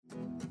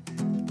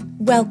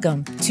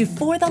Welcome to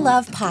For the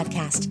Love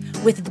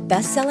podcast with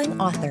best-selling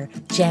author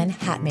Jen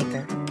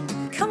Hatmaker.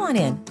 Come on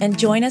in and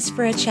join us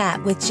for a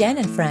chat with Jen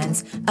and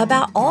friends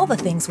about all the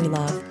things we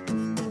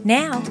love.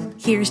 Now,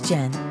 here's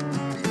Jen.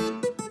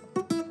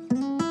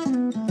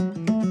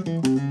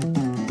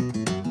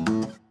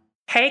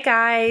 Hey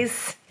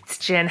guys, it's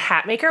Jen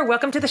Hatmaker.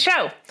 Welcome to the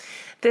show.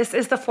 This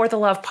is the For the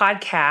Love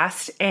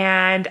podcast,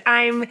 and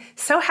I'm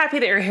so happy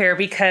that you're here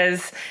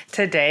because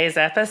today's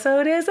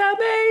episode is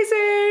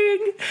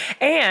amazing.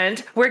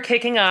 And we're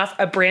kicking off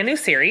a brand new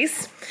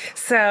series.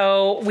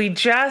 So we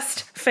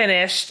just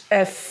finished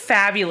a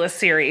fabulous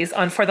series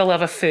on For the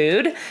Love of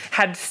Food,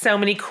 had so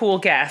many cool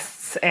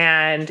guests,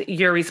 and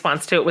your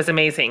response to it was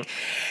amazing.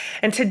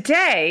 And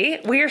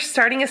today we are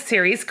starting a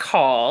series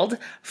called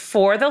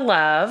For the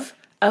Love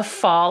of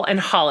Fall and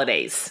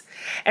Holidays.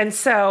 And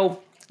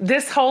so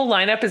this whole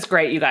lineup is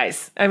great, you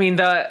guys. I mean,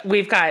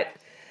 we've got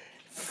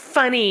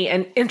funny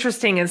and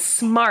interesting and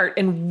smart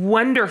and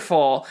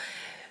wonderful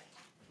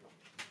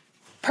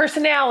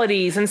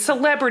personalities and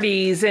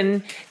celebrities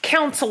and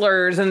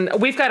counselors, and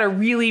we've got a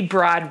really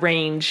broad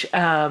range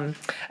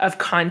of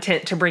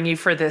content to bring you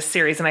for this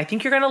series, and I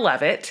think you're going to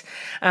love it.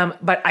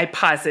 But I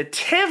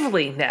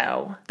positively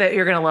know that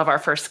you're going to love our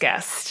first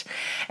guest.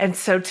 And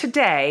so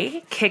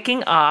today,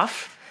 kicking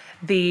off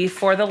the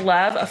For the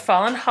Love of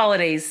Fall and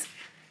Holidays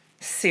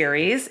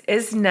series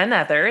is none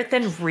other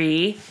than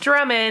Ree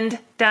Drummond.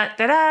 Da,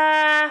 da,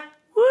 da.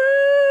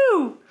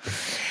 Woo!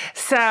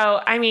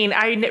 So, I mean,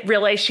 I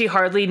realize she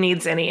hardly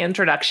needs any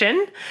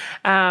introduction,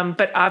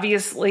 but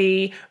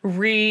obviously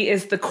Ree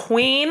is the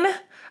queen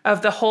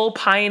of the whole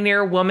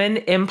pioneer woman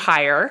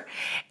empire.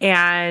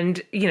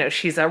 And, you know,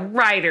 she's a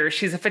writer,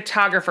 she's a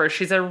photographer,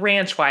 she's a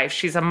ranch wife,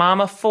 she's a mom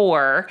of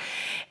four,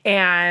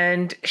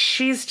 and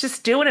she's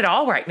just doing it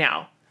all right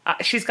now.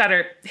 She's got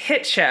her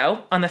hit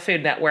show on the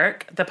Food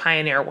Network, The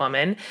Pioneer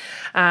Woman.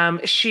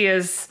 She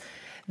is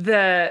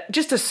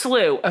just a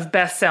slew of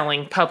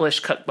best-selling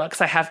published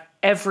cookbooks. I have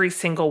every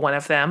single one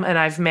of them, and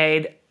I've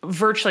made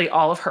virtually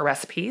all of her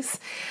recipes.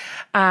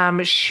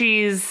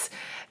 She's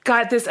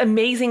got this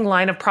amazing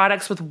line of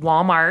products with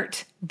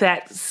Walmart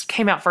that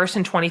came out first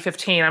in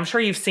 2015. I'm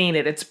sure you've seen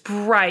it. It's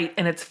bright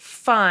and it's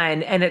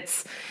fun and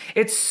it's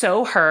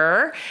so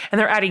her. And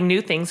they're adding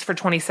new things for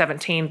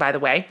 2017, by the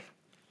way.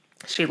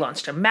 She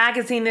launched a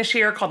magazine this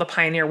year called the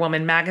Pioneer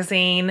Woman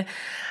Magazine.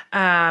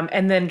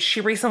 And then she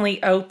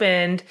recently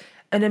opened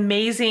an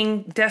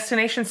amazing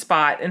destination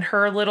spot in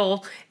her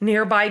little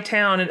nearby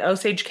town in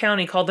Osage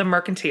County called the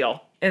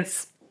Mercantile.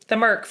 It's the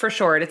Merc for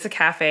short. It's a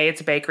cafe.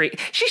 It's a bakery.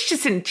 She's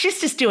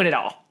just doing it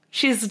all.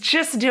 She's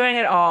just doing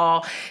it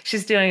all.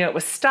 She's doing it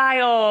with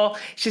style.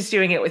 She's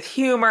doing it with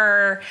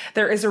humor.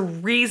 There is a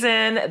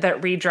reason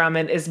that Ree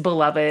Drummond is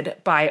beloved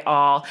by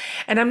all.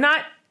 And I'm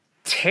not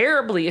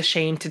terribly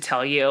ashamed to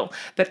tell you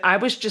that I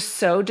was just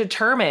so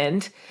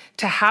determined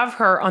to have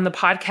her on the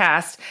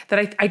podcast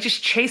that I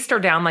just chased her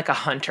down like a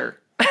hunter.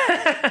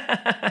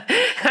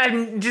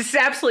 I'm just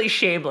absolutely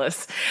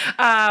shameless.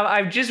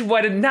 I just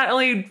wanted not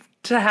only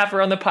to have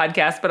her on the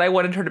podcast, but I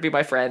wanted her to be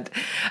my friend.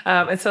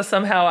 And so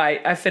somehow I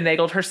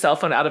finagled her cell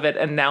phone out of it,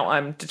 and now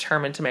I'm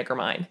determined to make her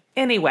mine.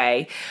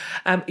 Anyway,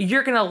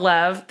 you're going to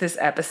love this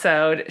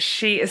episode.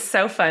 She is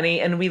so funny,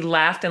 and we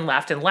laughed and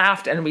laughed and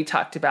laughed, and we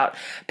talked about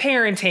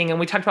parenting, and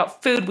we talked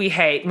about food we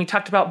hate, and we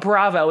talked about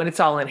Bravo, and it's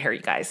all in here,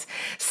 you guys.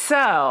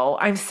 So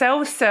I'm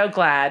so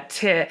glad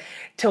to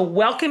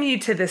welcome you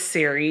to this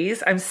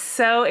series. I'm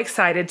so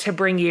excited to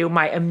bring you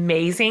my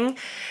amazing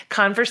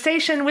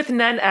conversation with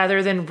none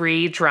other than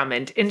Ree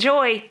Drummond.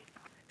 Enjoy.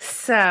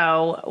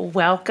 So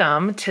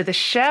welcome to the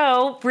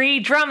show,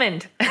 Ree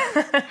Drummond.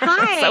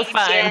 Hi, so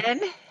fun.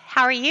 Jen.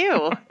 How are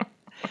you?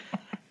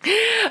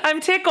 I'm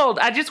tickled.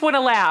 I just want to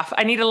laugh.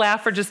 I need to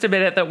laugh for just a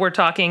minute that we're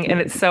talking, and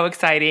it's so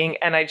exciting,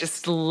 and I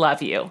just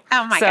love you.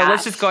 Oh, my gosh. So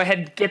let's just go ahead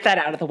and get that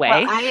out of the way.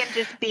 Well, I am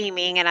just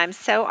beaming, and I'm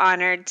so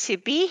honored to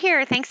be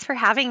here. Thanks for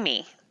having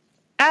me.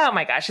 Oh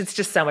my gosh, it's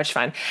just so much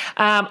fun.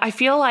 I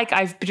feel like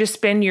I've just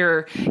been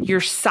your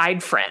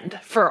side friend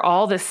for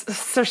all this,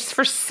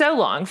 for so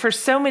long, for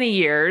so many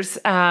years,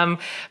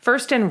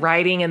 first in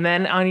writing and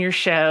then on your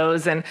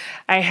shows. And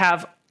I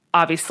have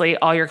obviously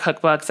all your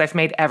cookbooks. I've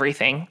made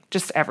everything,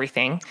 just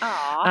everything.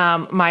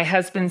 My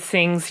husband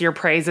sings your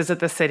praises at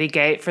the city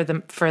gate for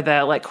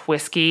the like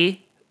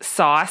whiskey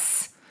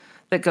sauce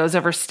that goes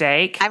over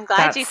steak. I'm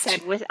glad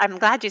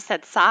you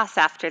said sauce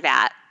after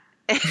that.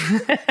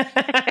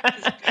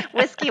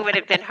 Whiskey would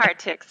have been hard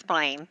to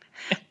explain.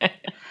 But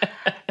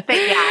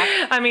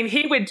yeah. I mean,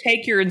 he would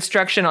take your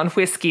instruction on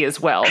whiskey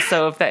as well.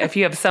 So if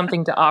you have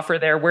something to offer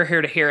there, we're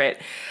here to hear it.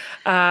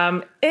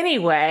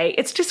 Anyway,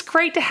 it's just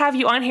great to have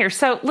you on here.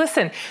 So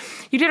listen,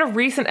 you did a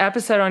recent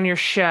episode on your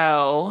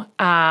show.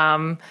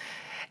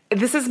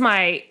 This is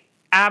my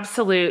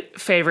absolute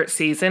favorite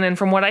season. And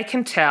from what I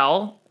can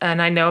tell,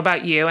 and I know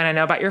about you and I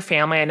know about your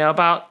family, I know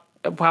about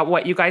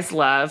what you guys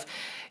love,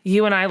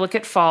 you and I look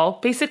at fall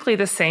basically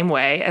the same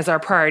way as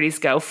our priorities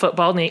go,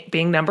 football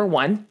being number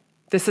one.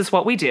 This is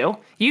what we do.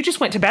 You just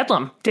went to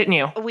Bedlam, didn't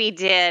you? We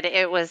did.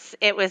 It was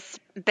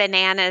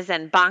bananas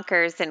and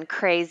bonkers and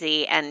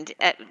crazy. And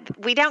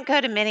we don't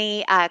go to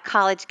many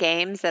college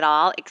games at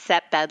all,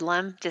 except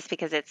Bedlam, just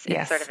because it's sort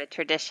Yes. of a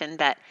tradition.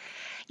 But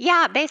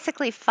yeah,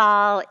 basically,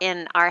 fall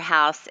in our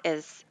house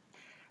is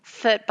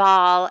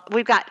football.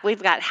 We've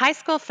got high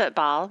school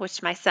football,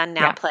 which my son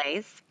now Yeah.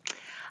 plays.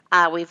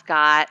 We've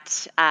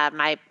got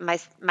my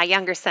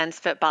younger son's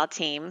football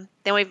team.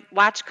 Then we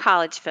watch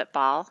college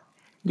football.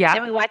 Then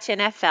Yeah. we watch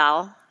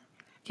NFL.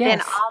 Then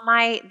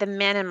Yes. the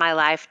men in my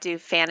life do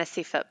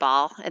fantasy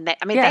football, and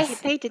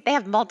Yes. they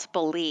have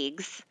multiple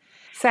leagues.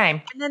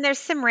 Same. And then there's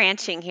some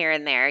ranching here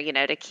and there,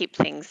 to keep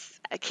the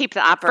For just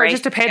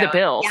operation to pay the going.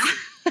 bills.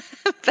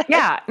 But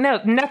Yeah, no,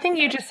 nothing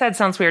you just said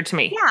sounds weird to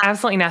me. Yeah.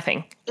 Absolutely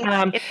nothing. It's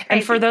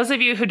And for crazy. those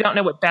of you who don't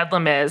know what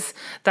Bedlam is,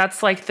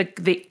 that's like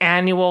the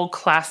annual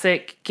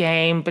classic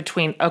game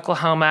between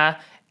Oklahoma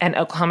and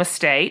Oklahoma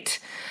State.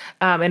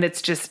 And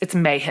it's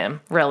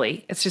mayhem,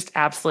 really. It's just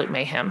absolute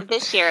mayhem.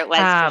 This year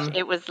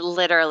it was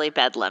literally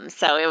bedlam.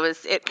 So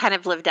it kind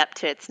of lived up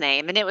to its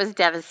name, and it was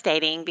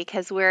devastating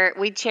because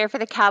we cheer for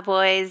the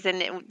Cowboys,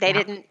 and they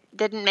Yeah.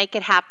 didn't make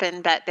it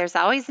happen. But there's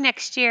always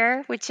next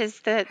year, which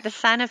is the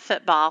fun of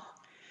football.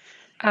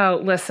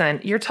 Oh, listen,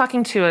 you're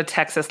talking to a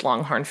Texas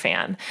Longhorn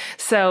fan.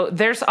 So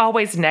there's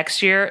always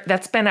next year.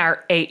 That's been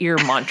our 8-year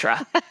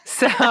mantra.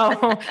 So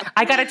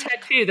I got a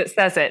tattoo that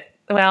says it.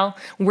 Well,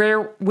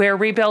 we're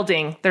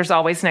rebuilding. There's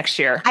always next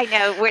year. I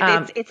know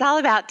it's all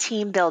about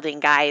team building,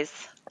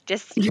 guys.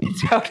 Just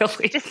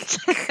Totally.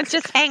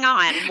 just hang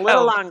on a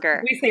little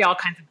longer. We say all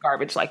kinds of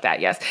garbage like that,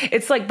 yes.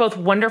 It's like both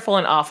wonderful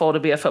and awful to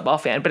be a football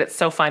fan, but it's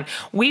so fun.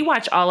 We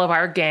watch all of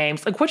our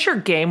games. Like, what's your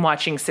game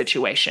watching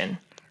situation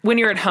when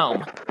you're at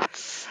home?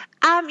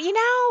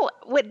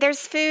 There's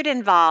food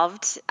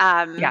involved.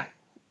 Yeah.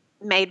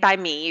 Made by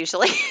me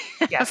usually.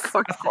 Yes, of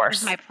course. of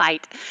course. That's my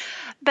plight.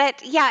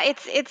 But yeah,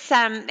 it's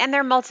and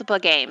there are multiple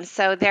games,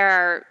 so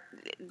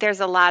there's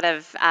a lot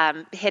of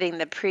hitting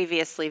the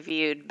previously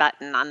viewed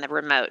button on the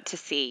remote to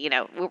see.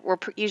 We're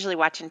usually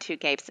watching two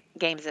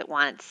games at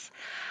once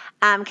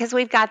because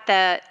we've got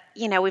the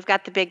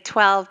Big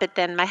 12, but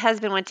then my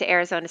husband went to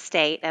Arizona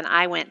State and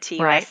I went to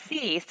Right.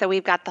 USC, so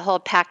we've got the whole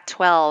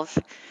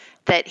Pac-12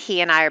 that he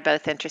and I are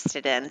both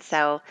interested in.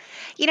 So,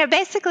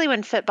 basically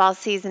when football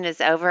season is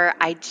over,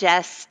 I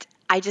just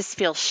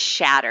feel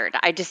shattered.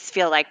 I just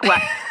feel like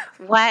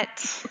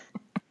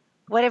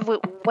what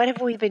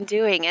have we been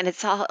doing? And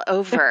it's all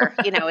over.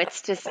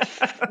 It's just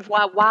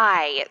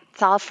why?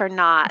 It's all for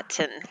naught.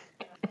 And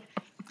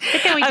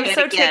but then we do I'm it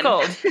so again.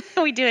 tickled.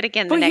 We do it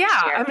again the Well, next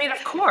yeah, year. I mean,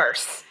 of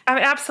course. I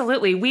mean,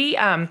 absolutely. We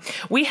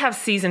have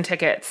season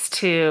tickets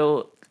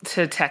to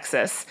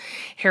Texas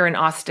here in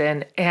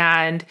Austin,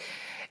 and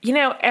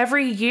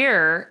every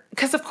year,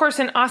 because of course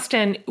in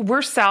Austin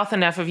we're south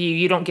enough of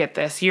you don't get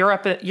this. You're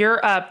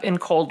up in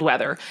cold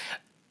weather.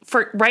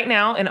 For right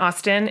now in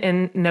Austin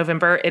in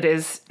November, it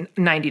is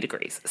 90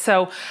 degrees.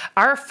 So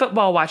our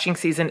football watching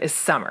season is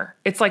summer.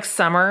 It's like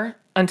summer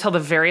until the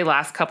very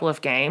last couple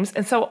of games.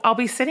 And so I'll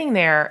be sitting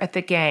there at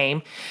the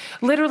game.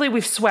 Literally,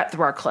 we've sweat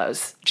through our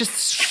clothes, just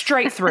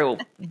straight through,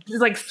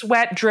 just like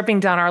sweat dripping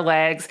down our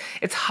legs.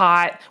 It's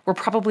hot. We're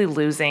probably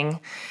losing.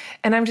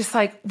 And I'm just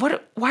like,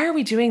 why are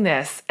we doing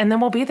this? And then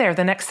we'll be there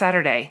the next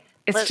Saturday.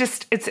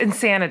 It's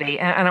insanity,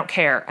 and I don't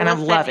care, and I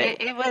love it.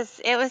 It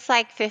was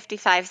like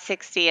 55,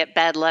 60 at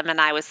Bedlam,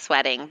 and I was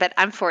sweating. But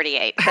I'm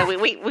 48, so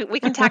we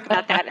can talk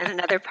about that in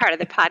another part of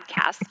the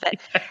podcast. But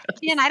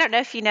Jen, I don't know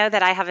if you know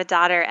that I have a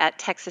daughter at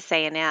Texas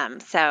A&M.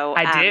 So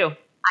I do.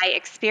 I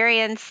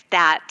experienced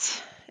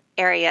that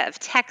area of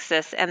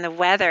Texas and the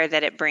weather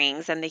that it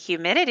brings and the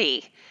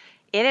humidity.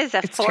 It is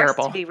a force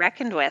terrible. to be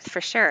reckoned with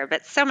for sure.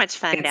 But so much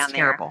fun It's down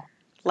terrible. there.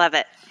 Love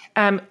it.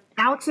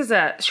 Alex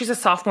she's a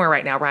sophomore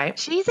right now, right?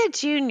 She's a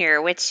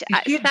junior, which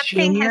she a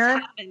something junior? has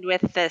happened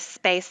with the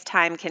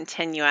space-time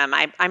continuum.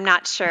 I'm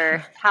not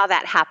sure how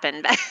that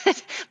happened,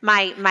 but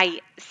my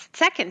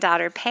second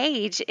daughter,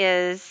 Paige,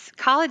 is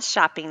college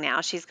shopping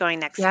now. She's going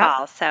next Yep.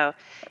 fall, so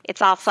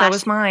it's all flashing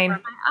is mine.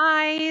 before my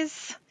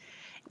eyes.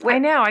 I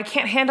know. I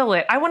can't handle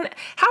it. How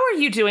are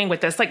you doing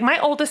with this? Like, my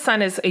oldest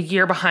son is a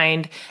year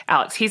behind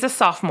Alex. He's a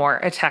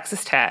sophomore at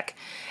Texas Tech.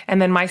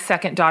 And then my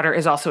second daughter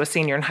is also a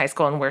senior in high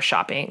school, and we're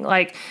shopping.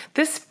 Like,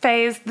 this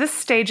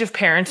stage of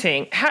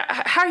parenting,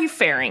 how are you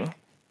faring?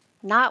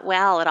 Not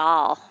well at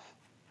all.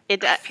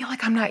 I feel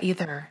like I'm not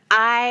either.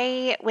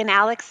 When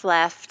Alex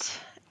left,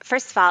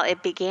 first of all,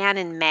 it began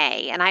in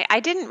May, and I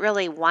didn't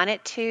really want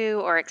it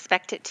to or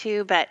expect it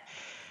to, but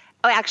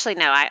actually,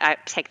 no, I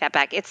take that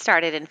back. It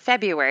started in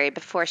February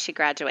before she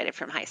graduated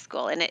from high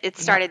school, and it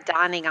started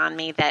dawning on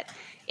me that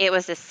it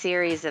was a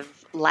series of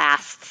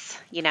lasts,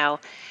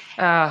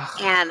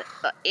 and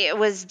it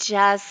was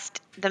just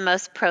the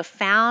most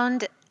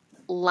profound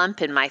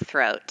lump in my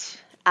throat,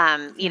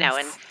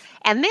 Yes.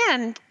 and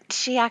then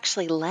she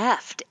actually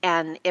left,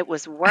 and it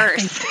was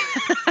worse.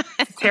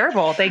 It's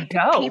terrible. They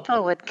go.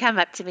 People would come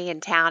up to me in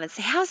town and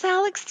say, "How's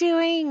Alex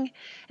doing?"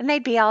 And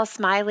they'd be all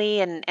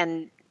smiley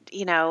and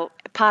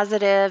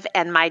positive,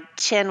 and my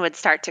chin would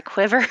start to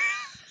quiver.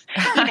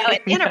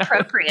 in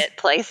inappropriate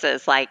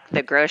places like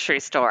the grocery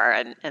store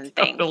and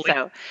things. Totally.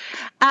 So,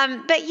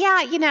 but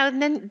yeah,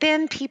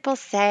 then people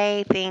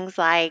say things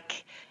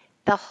like,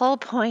 the whole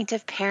point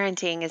of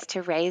parenting is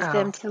to raise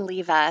them to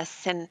leave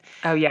us. And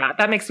Oh, yeah.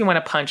 That makes me want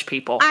to punch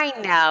people. I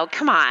know,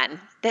 come on,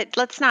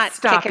 let's not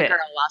Stop kick a it. girl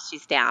while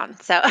she's down.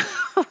 So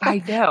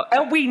I know.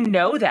 And we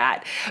know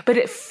that, but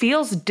it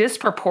feels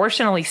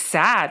disproportionately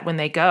sad when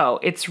they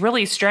go. It's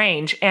really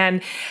strange.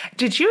 And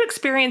did you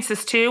experience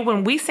this too?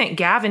 When we sent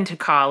Gavin to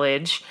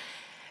college,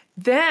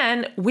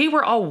 then we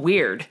were all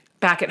weird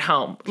back at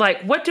home.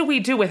 Like, what do we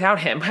do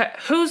without him?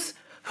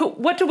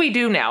 What do we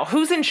do now?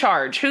 Who's in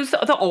charge? Who's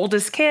the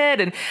oldest kid?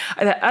 And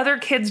the other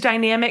kid's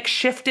dynamic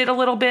shifted a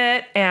little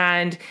bit,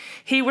 and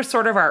he was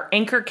sort of our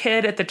anchor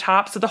kid at the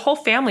top. So the whole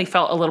family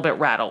felt a little bit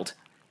rattled.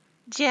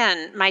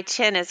 Jen, my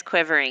chin is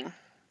quivering.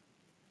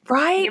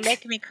 Right? You're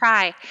making me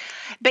cry.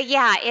 But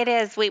yeah, it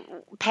is.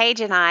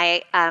 Paige and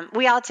I,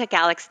 we all took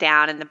Alex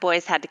down, and the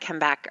boys had to come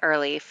back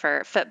early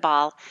for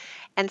football.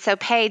 And so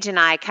Paige and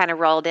I kind of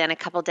rolled in a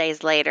couple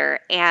days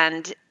later,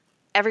 and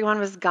everyone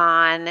was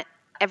gone.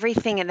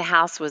 Everything in the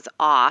house was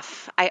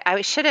off.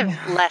 I should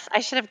have left. I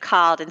should have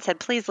called and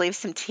said, please leave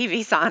some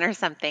TVs on or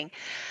something.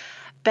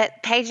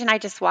 But Paige and I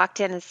just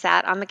walked in and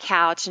sat on the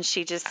couch, and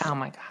she just, oh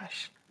my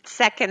gosh,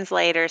 seconds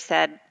later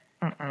said,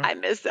 I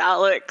miss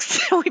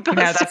Alex. We both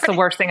that's the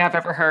worst thing I've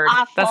ever heard.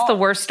 Awful. That's the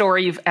worst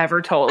story you've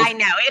ever told. I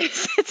know.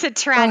 It's a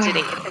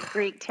tragedy. It's a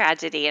Greek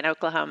tragedy in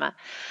Oklahoma.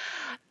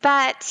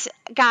 But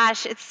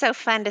gosh, it's so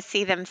fun to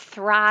see them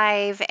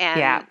thrive,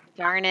 and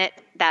darn it,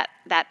 that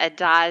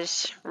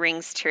adage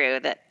rings true,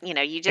 that you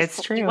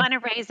want to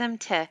raise them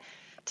to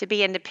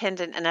be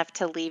independent enough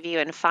to leave you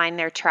and find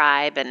their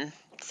tribe. And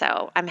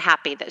so I'm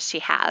happy that she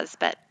has,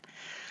 but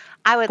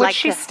I would What's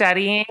she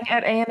studying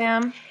at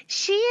A&M?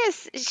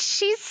 She's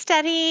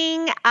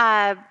studying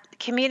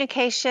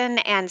communication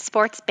and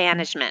sports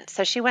management.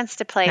 So she wants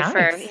to play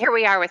here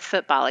we are with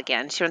football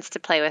again. She wants to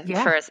play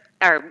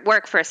or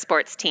work for a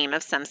sports team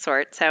of some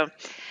sort. So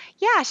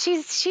yeah,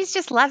 she's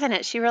just loving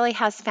it. She really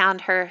has found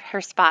her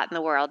spot in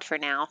the world for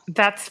now.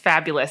 That's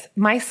fabulous.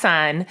 My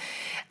son,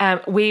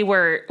 we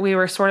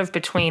were sort of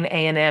between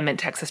A&M and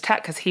Texas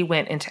Tech because he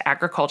went into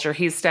agriculture.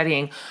 He's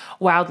studying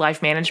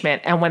wildlife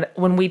management. And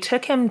when we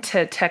took him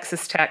to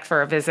Texas Tech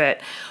for a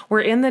visit,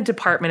 we're in the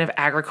Department of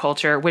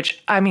Agriculture,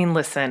 which, I mean,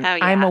 listen,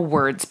 I'm a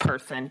words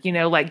person.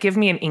 Like, give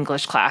me an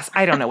English class.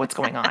 I don't know what's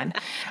going on.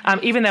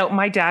 Even though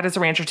my dad is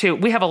a rancher too.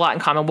 We have a lot in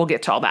common. We'll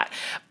get to all that.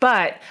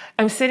 But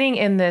I'm sitting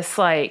in this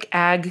like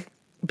ag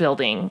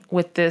building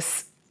with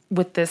this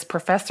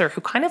professor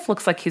who kind of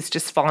looks like he's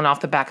just fallen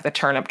off the back of the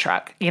turnip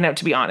truck,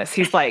 to be honest.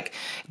 He's like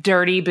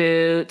dirty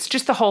boots,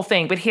 just the whole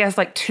thing. But he has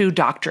like 2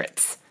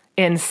 doctorates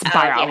in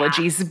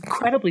biology. He's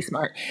incredibly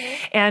smart.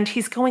 And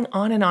he's going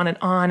on and on and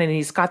on. And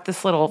he's got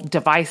this little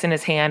device in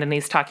his hand, and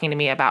he's talking to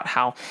me about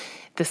how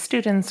the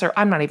students are,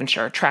 I'm not even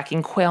sure,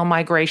 tracking quail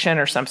migration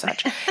or some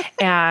such.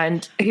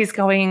 And he's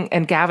going,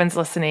 and Gavin's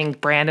listening,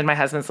 Brandon, my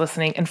husband's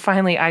listening. And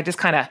finally, I just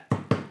kind of,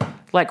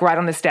 like right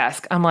on his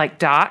desk, I'm like,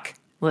 Doc,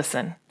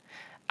 listen,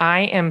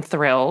 I am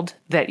thrilled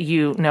that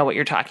you know what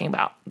you're talking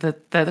about.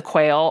 The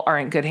quail are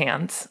in good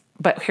hands.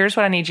 But here's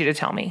what I need you to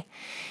tell me.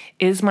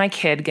 Is my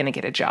kid going to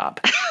get a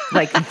job?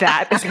 Like,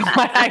 that is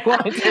what I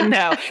want to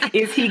know.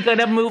 Is he going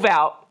to move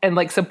out and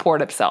like support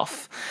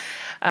himself?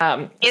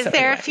 Is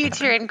there a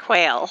future in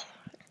quail?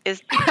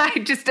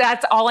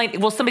 That's all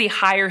will somebody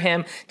hire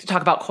him to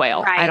talk about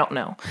quail? Right. I don't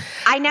know.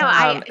 I know.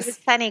 It was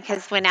funny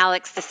because when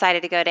Alex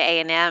decided to go to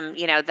A&M,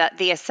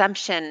 the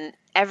assumption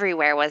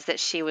everywhere was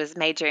that she was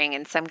majoring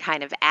in some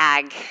kind of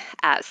ag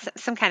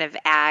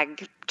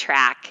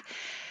track.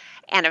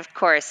 And of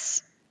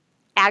course,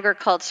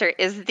 agriculture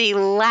is the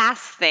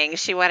last thing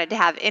she wanted to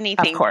have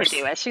anything to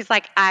do with. She's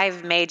like,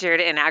 I've majored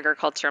in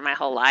agriculture my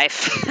whole life.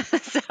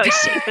 So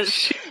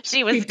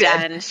she was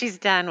done. She's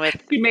done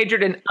with. She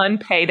majored in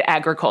unpaid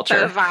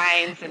agriculture.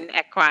 Vines and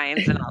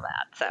equines and all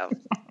that. So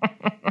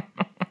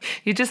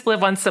you just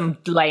live on some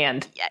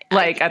land. Yeah,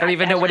 I don't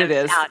even know what it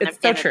is. It's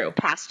so true.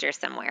 Pasture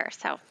somewhere.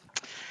 So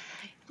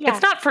yeah.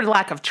 It's not for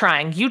lack of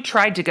trying. You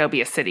tried to go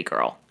be a city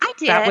girl. I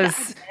did.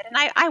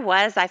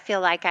 I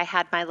feel like I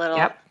had my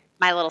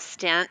little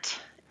stint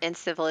in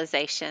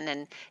civilization,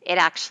 and it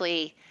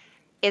actually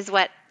is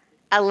what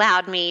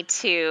allowed me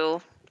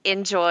to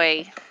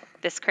enjoy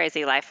this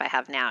crazy life I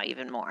have now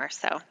even more.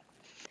 So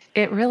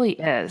it really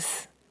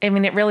is. I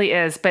mean, it really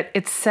is, but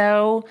it's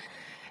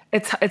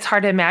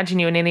hard to imagine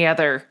you in any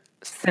other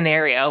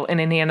scenario, in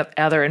any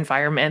other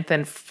environment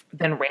than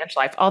ranch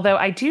life. Although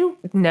I do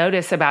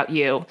notice about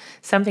you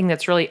something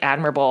that's really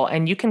admirable,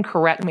 and you can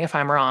correct me if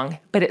I'm wrong,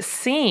 but it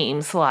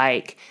seems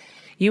like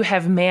you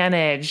have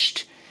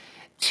managed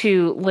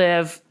to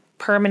live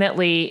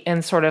permanently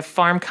in sort of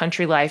farm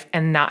country life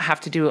and not have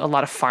to do a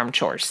lot of farm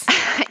chores.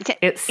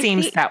 It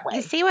seems that way.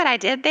 You see what I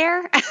did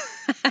there?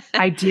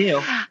 I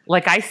do.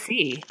 Like, I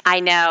see. I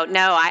know.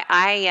 No,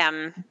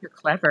 I You're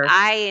clever.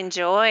 I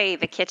enjoy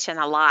the kitchen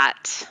a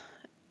lot.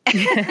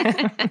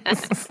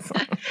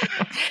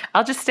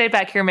 I'll just stay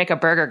back here and make a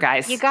burger,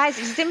 guys. You guys,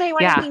 does anybody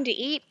want anything to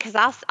eat? Because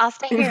I'll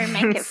stay here and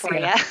make it for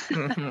you.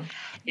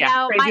 Yeah,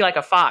 No, crazy like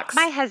a fox.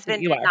 My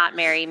husband did not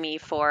marry me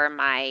for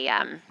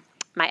my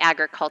my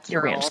agricultural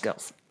Your ranch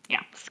skills.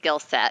 Yeah, skill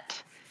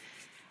set,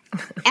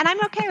 and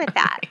I'm okay with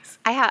that. Nice.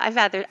 I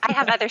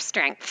have other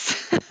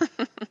strengths.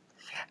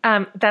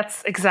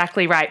 That's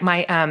exactly right.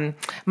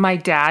 My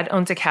dad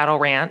owns a cattle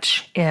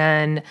ranch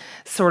in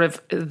sort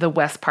of the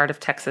west part of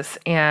Texas,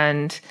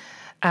 and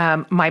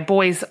my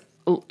boys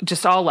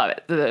just all love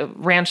it. The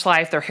ranch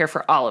life, they're here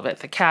for all of it.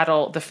 The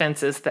cattle, the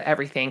fences, the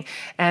everything.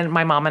 And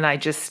my mom and I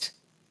just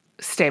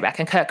stay back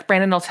and cook.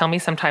 Brandon will tell me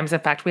sometimes, in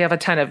fact, we have a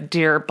ton of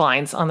deer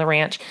blinds on the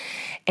ranch,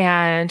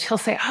 and he'll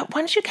say, why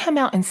don't you come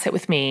out and sit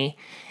with me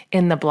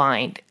in the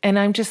blind? And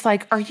I'm just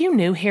like, are you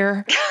new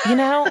here? You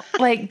know,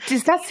 like,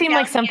 does that seem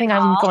like something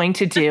I'm going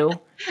to do?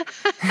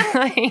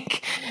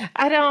 Like,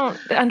 I don't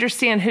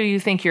understand who you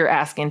think you're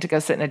asking to go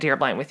sit in a deer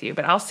blind with you,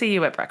 but I'll see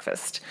you at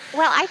breakfast.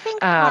 Well, I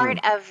think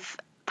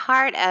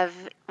part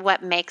of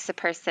what makes a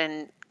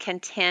person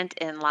content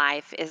in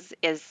life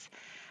is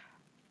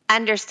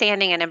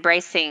understanding and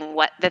embracing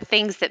what the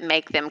things that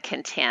make them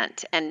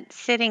content. And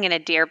sitting in a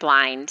deer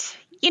blind,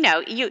 you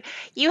know, you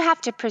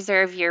have to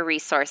preserve your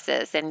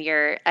resources and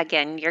your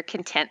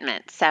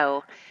contentment.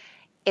 So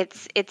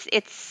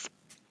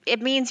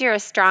it means you're a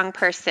strong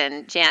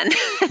person, Jen.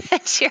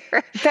 that you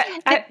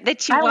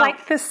I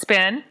like the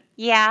spin.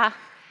 Yeah.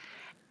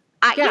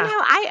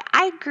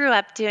 I grew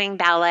up doing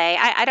ballet.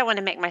 I don't want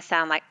to make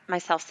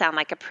myself sound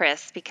like a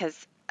priss,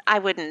 because I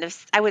wouldn't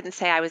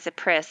say I was a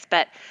priss,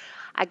 but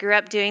I grew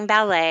up doing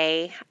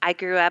ballet. I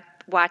grew up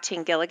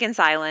watching Gilligan's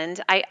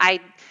Island.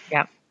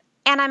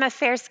 And I'm a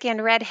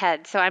fair-skinned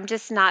redhead, so I'm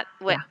just not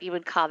what you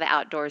would call the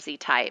outdoorsy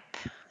type.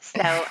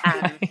 So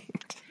right.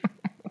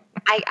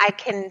 I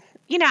can,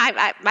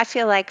 I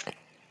feel like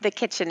the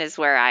kitchen is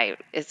where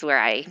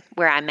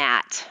I'm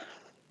at.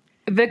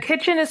 The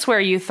kitchen is where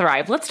you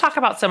thrive. Let's talk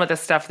about some of the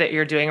stuff that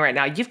you're doing right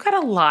now. You've got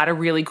a lot of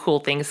really cool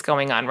things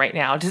going on right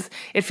now.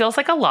 It feels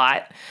like a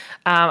lot.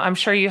 I'm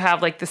sure you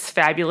have like this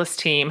fabulous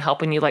team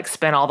helping you like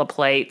spin all the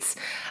plates.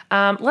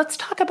 Let's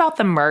talk about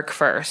the Merc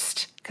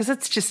first, because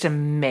it's just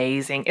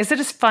amazing. Is it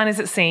as fun as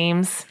it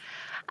seems?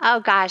 Oh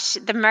gosh,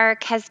 the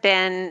Merc has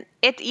been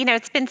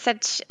it's been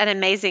such an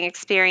amazing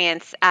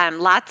experience.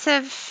 Lots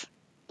of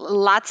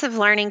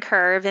learning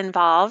curve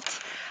involved.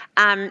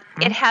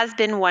 It has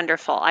been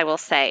wonderful, I will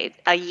say.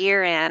 A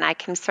year in, I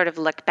can sort of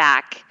look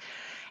back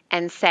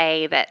and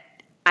say that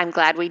I'm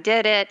glad we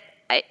did it.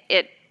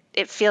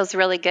 It feels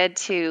really good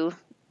to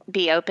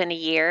be open a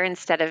year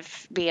instead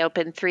of be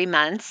open 3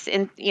 months.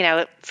 And,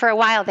 for a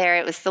while there,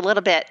 it was a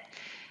little bit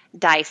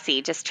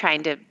dicey, just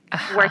trying to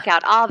work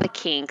out all the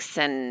kinks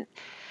and,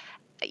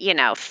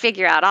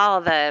 figure out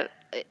all the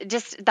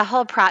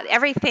whole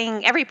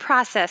every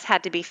process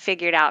had to be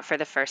figured out for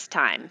the first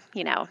time,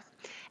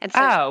 And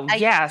so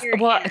yes.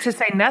 Well, to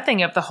say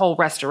nothing of the whole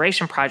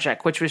restoration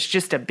project, which was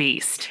just a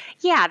beast.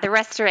 Yeah, the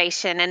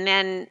restoration. And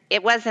then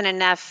it wasn't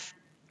enough.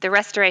 The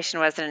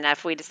restoration wasn't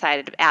enough. We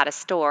decided to add a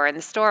store, and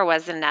the store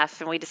wasn't enough.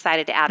 And we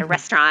decided to add a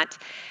restaurant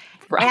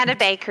and a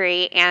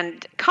bakery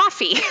and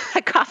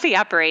a coffee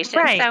operation.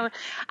 Right. So,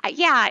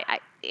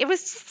 it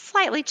was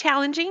slightly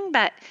challenging,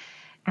 but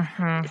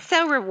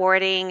so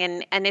rewarding.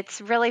 And it's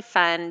really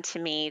fun to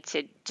me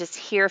to just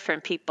hear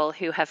from people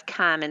who have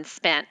come and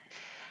spent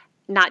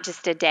not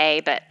just a day,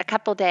 but a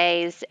couple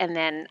days. And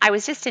then I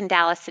was just in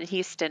Dallas and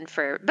Houston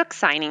for book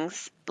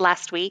signings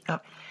last week. Oh.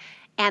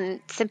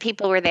 And some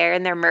people were there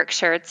in their Merc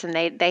shirts, and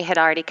they had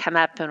already come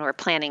up and were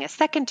planning a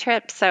second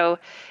trip. So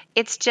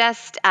it's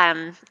just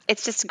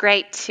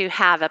great to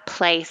have a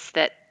place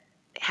that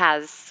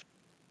has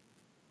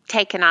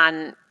taken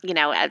on,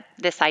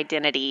 this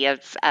identity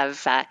of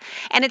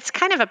and it's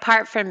kind of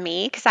apart from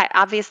me, because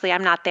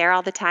I'm not there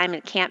all the time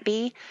and can't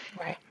be.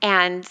 Right.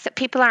 And so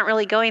people aren't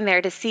really going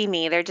there to see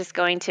me. They're just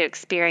going to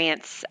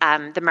experience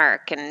the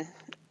Merc, and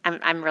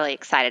I'm really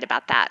excited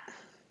about that.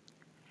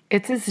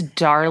 It's as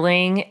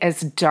darling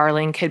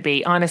could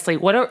be. Honestly,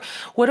 what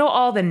do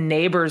all the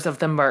neighbors of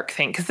the Merc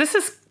think? Because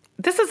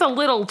this is a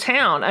little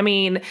town. I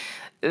mean,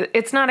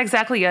 it's not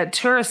exactly a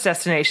tourist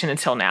destination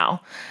until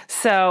now.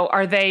 So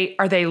are they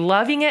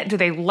loving it? Do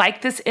they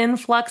like this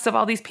influx of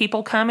all these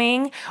people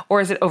coming,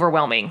 or is it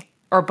overwhelming,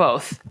 or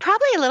both?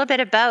 Probably a little bit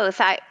of both.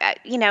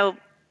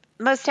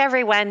 Most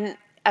everyone,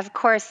 of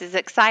course, is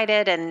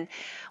excited, and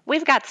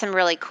we've got some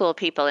really cool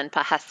people in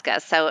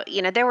Pawhuska. So,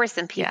 there were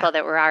some people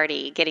that were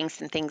already getting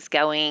some things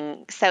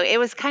going. So it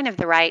was kind of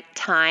the right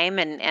time,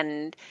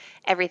 and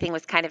everything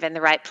was kind of in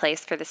the right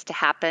place for this to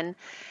happen.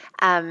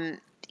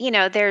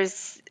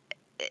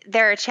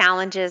 There are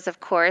challenges, of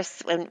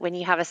course, when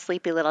you have a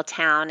sleepy little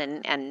town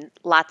and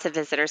lots of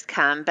visitors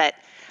come. But,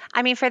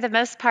 I mean, for the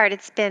most part,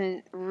 it's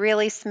been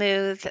really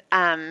smooth.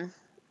 I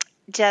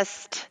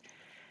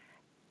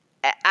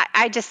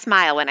just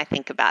smile when I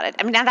think about it.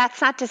 I mean, now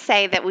that's not to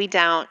say that we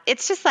don't.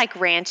 It's just like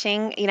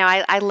ranching.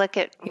 I look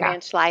at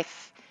ranch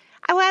life.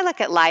 I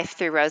look at life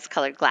through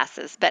rose-colored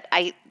glasses, but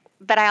I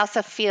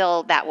also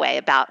feel that way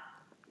about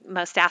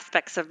most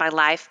aspects of my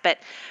life. But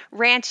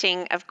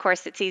ranching, of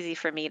course, it's easy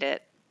for me to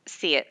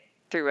see it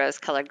through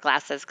rose-colored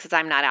glasses because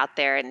I'm not out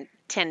there in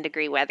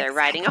 10-degree weather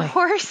riding a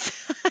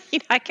horse.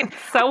 I can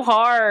So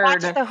hard.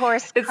 watch the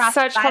horse It's cross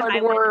such by hard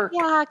my window. work.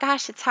 Yeah,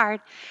 gosh, it's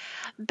hard.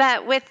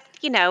 But with,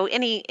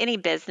 any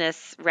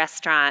business,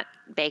 restaurant,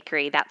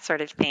 bakery, that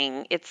sort of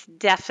thing, it's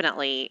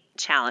definitely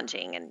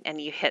challenging. And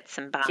you hit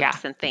some bumps Yeah.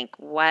 and think,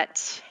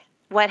 what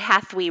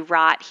hath we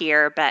wrought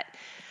here? But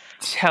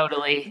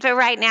Totally.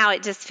 right now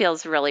it just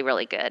feels really,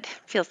 really good.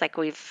 Feels like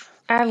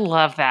I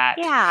love that.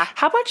 Yeah.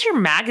 How about your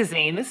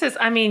magazine?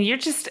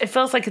 It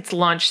feels like it's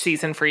launch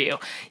season for you.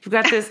 You've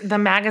got the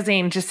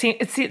magazine,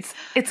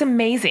 it's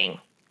amazing.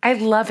 I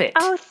love it.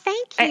 Oh,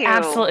 thank you. I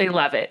absolutely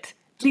love it.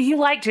 Do you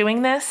like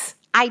doing this?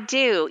 I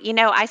do.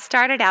 I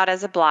started out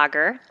as a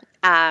blogger,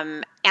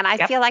 and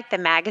I feel like the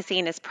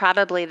magazine is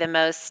probably the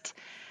most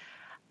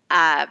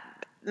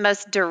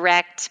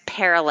direct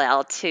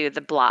parallel to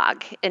the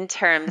blog in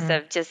terms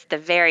of just the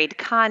varied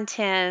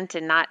content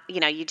and not,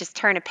 you just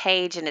turn a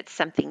page and it's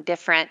something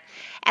different.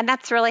 And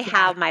that's really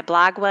how my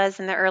blog was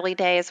in the early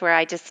days, where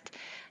I just,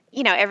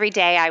 every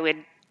day I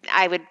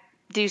would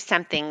do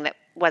something that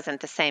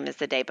wasn't the same as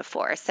the day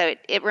before. So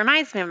it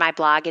reminds me of my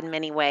blog in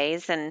many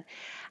ways. And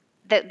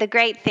the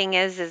great thing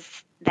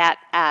is that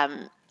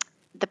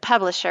the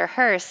publisher,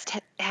 Hearst,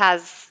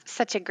 has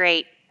such a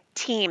great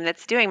team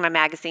that's doing my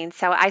magazine.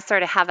 So I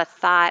sort of have a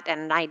thought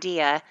and an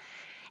idea,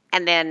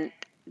 and then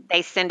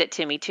they send it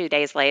to me 2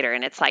 days later,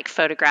 and it's like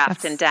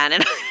photographed and done.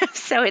 And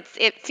so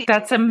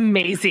that's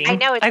amazing. I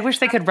know. I wish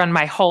they could run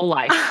my whole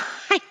life.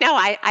 I know.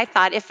 I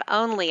thought if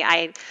only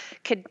I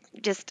could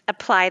just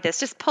apply this,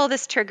 just pull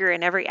this trigger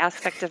in every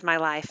aspect of my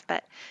life.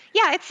 But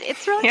yeah,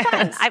 it's really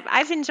fun.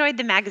 I've enjoyed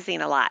the magazine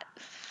a lot.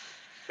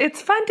 It's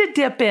fun to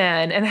dip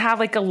in and have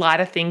like a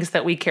lot of things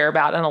that we care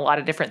about and a lot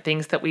of different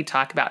things that we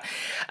talk about.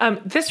 We're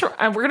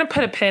going to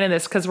put a pin in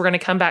this because we're going to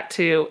come back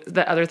to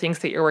the other things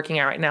that you're working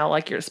on right now,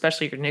 like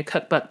especially your new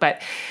cookbook.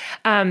 But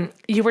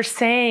you were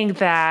saying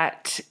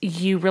that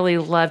you really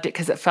loved it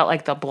because it felt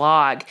like the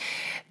blog.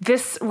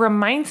 This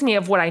reminds me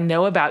of what I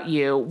know about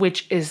you,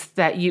 which is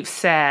that you've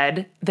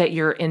said that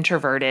you're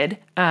introverted.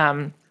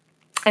 And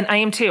I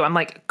am too. I'm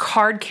like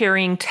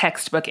card-carrying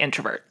textbook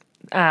introvert.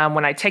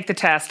 When I take the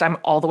test, I'm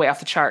all the way off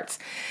the charts.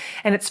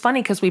 And it's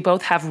funny because we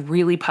both have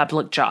really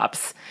public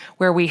jobs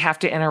where we have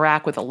to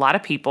interact with a lot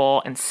of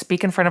people and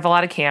speak in front of a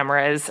lot of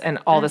cameras and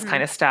all this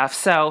kind of stuff.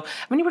 So,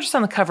 you were just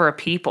on the cover of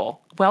People.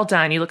 Well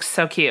done. You look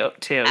so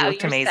cute too. You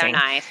looked amazing. So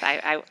nice.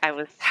 I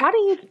was. How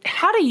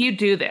do you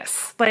do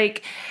this?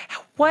 Like,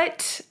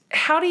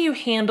 how do you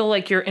handle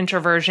like your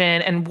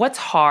introversion, and what's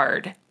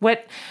hard?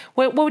 What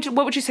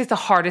would you say is the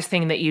hardest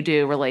thing that you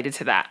do related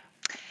to that?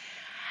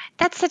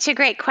 That's such a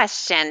great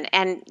question.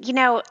 And,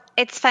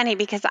 it's funny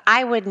because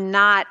I would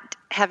not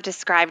have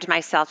described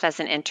myself as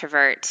an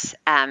introvert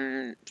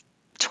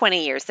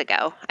 20 years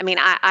ago.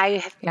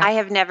 I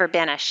have never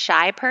been a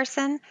shy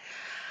person,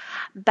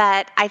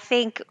 but I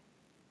think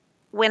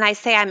when I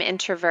say I'm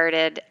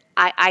introverted,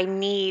 I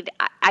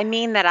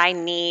mean that I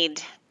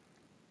need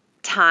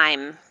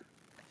time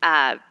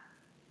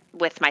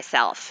with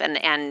myself and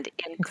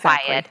in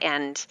quiet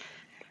and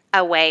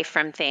away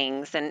from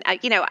things. And,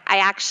 I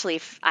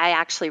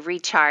actually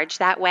recharge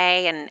that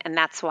way. And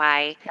that's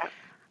why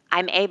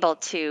I'm able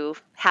to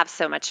have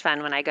so much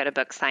fun when I go to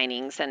book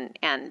signings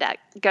and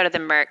go to the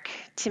Merc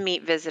to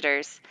meet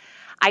visitors.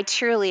 I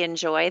truly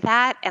enjoy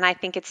that. And I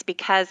think it's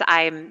because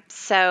I'm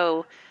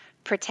so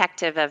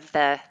protective of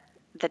the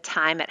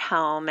time at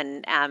home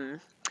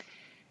and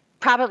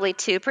probably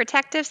too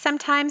protective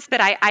sometimes. But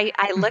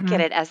I look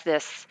at it as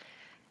this,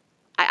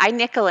 I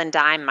nickel and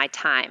dime my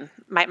time,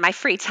 my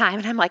free time,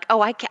 and I'm like, oh,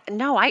 I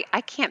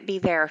can't be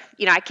there.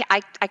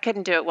 I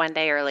couldn't do it one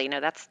day early.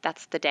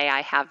 That's the day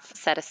I have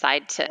set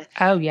aside to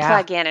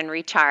plug in and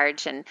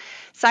recharge. And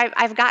so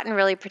I've gotten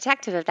really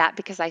protective of that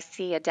because I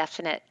see a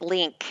definite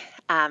link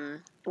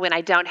when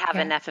I don't have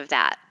enough of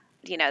that.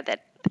 That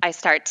I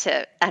start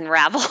to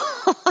unravel.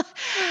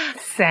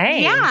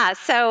 Same. Yeah.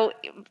 So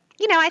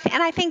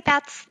I think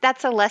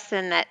that's a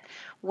lesson that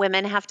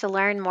women have to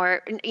learn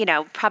more,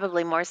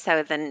 probably more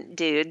so than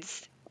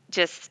dudes,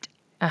 just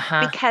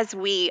because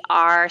we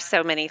are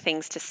so many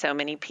things to so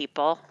many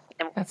people.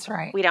 And that's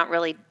right. We don't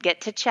really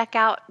get to check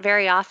out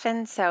very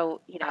often.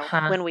 So,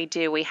 when we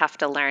do, we have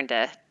to learn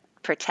to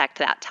protect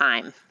that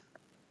time.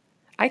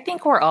 I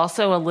think we're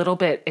also a little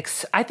bit,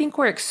 I think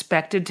we're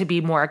expected to be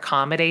more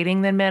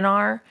accommodating than men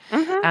are,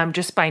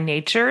 just by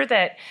nature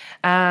that,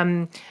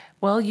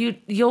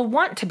 you'll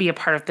want to be a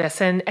part of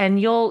this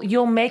and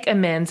you'll make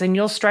amends and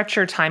you'll stretch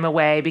your time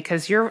away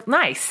because you're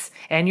nice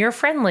and you're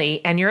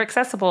friendly and you're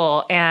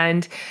accessible.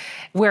 And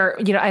where,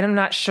 I'm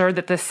not sure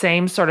that the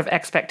same sort of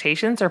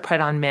expectations are put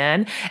on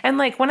men. And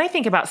like, when I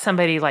think about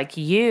somebody like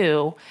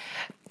you,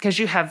 because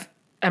you have,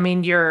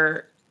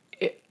 you're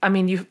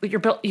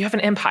built, you have an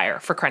empire,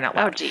 for crying out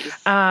loud. Oh, geez.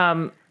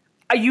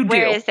 You do.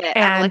 Where is it?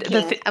 And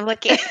I'm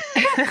looking.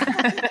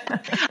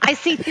 I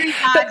see 3 dogs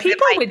but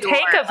people at my would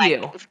take door, of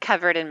you.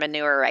 covered in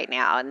manure right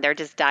now, and they're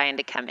just dying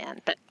to come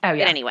in. But, Oh,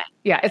 yeah. but anyway.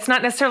 Yeah, it's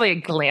not necessarily a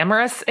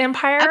glamorous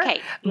empire.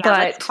 Okay, yeah, but,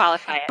 let's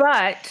qualify it.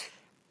 But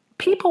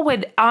people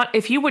would,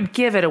 if you would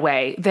give it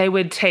away, they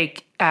would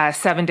take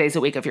 7 days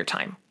a week of your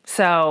time.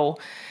 So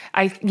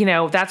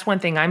that's one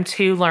thing I'm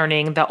too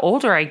learning. The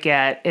older I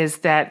get is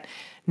that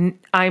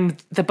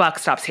the buck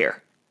stops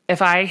here.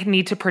 If I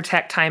need to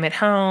protect time at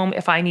home,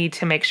 if I need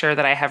to make sure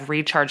that I have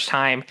recharge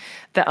time,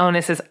 the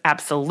onus is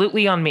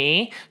absolutely on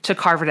me to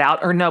carve it out,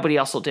 or nobody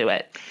else will do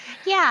it.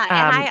 Yeah,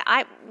 and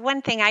I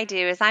one thing I do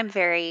is I'm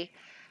very,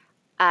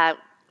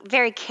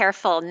 very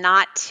careful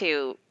not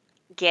to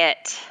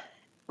get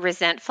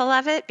resentful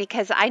of it,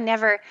 because I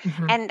never,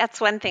 and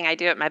that's one thing I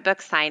do at my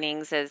book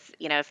signings is,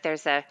 if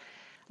there's a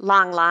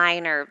long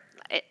line or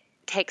it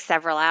takes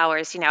several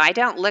hours, I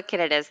don't look at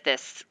it as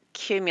this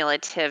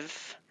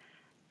cumulative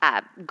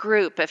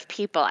group of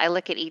people. I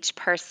look at each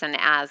person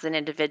as an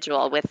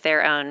individual with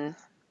their own,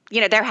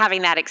 they're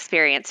having that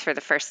experience for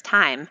the first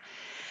time.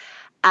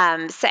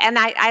 And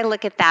I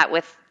look at that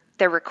with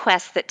the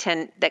requests that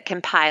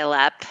can pile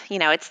up.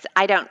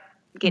 I don't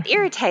get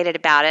irritated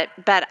about it,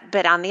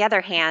 but on the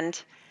other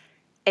hand,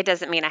 it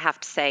doesn't mean I have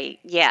to say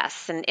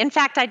yes. And in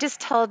fact, I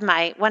just told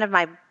one of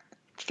my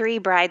 3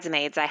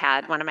 bridesmaids I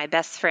had, one of my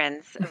best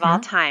friends of all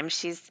time.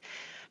 She's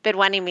been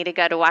wanting me to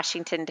go to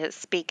Washington to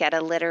speak at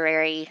a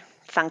literary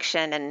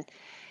function, and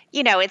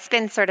it's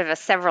been sort of a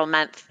several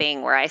month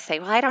thing where I say,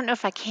 well, I don't know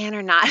if I can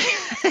or not.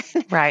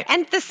 Right.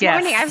 And this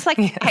morning I was like,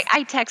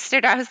 I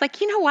texted her. I was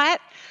like, you know what?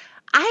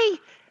 I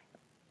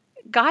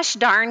gosh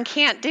darn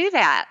can't do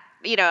that.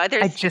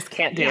 I just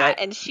can't do it.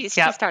 And she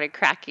started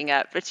cracking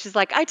up, but she's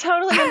like, I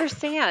totally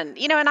understand.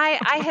 And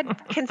I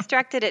had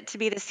constructed it to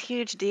be this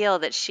huge deal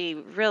that she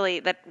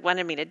really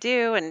wanted me to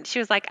do. And she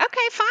was like,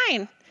 okay,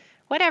 fine.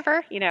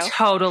 Whatever,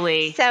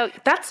 Totally. So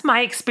that's my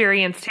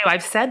experience too.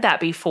 I've said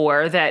that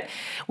before, that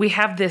we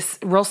have this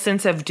real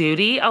sense of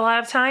duty a lot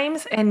of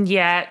times. And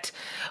yet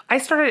I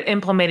started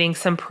implementing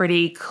some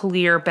pretty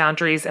clear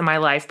boundaries in my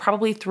life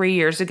probably 3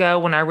 years ago,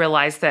 when I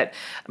realized that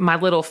my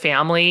little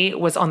family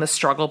was on the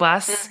struggle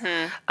bus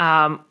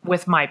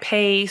with my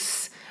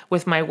pace,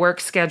 with my work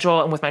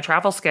schedule, and with my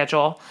travel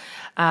schedule.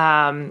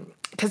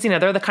 Because,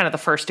 they're the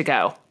first to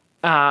go.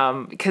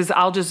 Because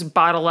I'll just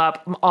bottle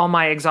up all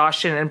my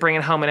exhaustion and bring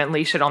it home and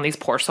unleash it on these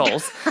poor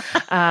souls.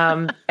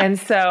 And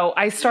so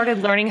I started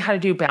learning how to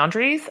do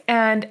boundaries,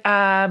 and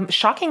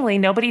shockingly,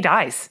 nobody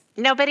dies.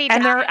 Nobody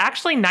and dies. They're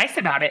actually nice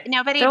about it.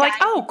 Nobody They're dies.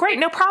 like, oh, great,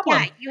 no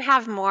problem. Yeah, you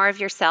have more of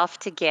yourself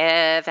to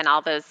give, and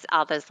all those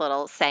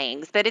little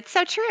sayings. But it's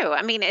so true.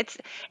 I mean,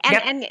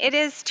 and it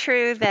is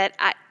true that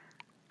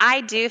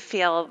I do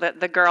feel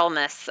the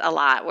girlness a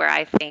lot, where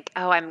I think,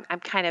 oh, I'm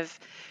kind of,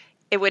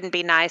 it wouldn't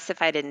be nice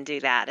if I didn't do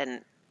that.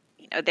 And,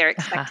 they're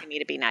expecting me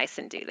to be nice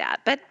and do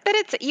that. But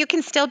you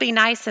can still be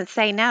nice and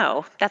say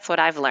no. That's what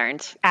I've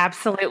learned.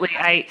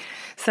 Absolutely.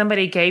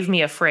 Somebody gave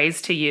me a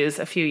phrase to use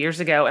a few years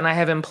ago, and I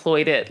have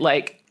employed it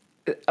like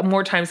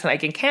more times than I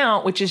can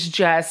count, which is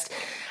just,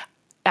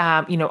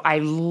 I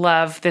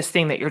love this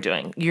thing that you're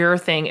doing. Your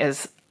thing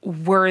is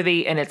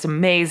worthy and it's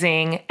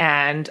amazing,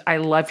 and I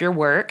love your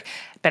work.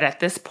 But at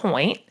this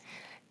point,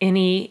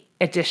 any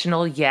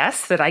additional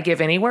yes that I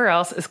give anywhere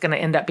else is going to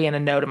end up being a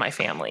no to my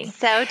family.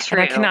 So true.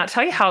 And I cannot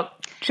tell you how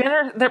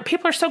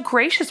people are so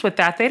gracious with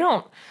that. They're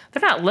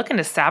not looking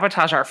to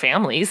sabotage our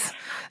families.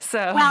 So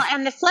well,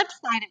 and the flip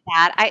side of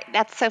that,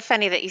 that's so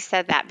funny that you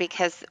said that,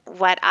 because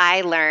what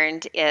I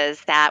learned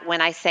is that when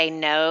I say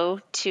no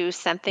to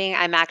something,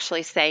 I'm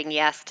actually saying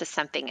yes to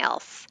something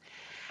else.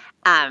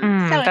 So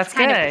it's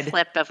kind of the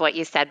flip of what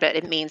you said, but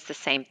it means the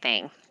same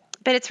thing.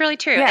 But it's really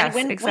true. Yes,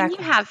 and exactly.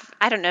 When you have,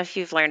 I don't know if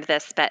you've learned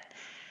this, but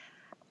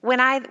when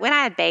I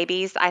had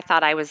babies, I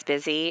thought I was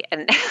busy,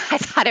 and I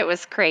thought it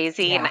was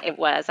crazy, and it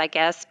was, I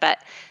guess. But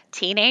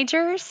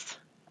teenagers,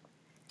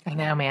 I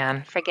know,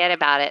 man. Forget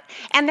about it.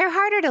 And they're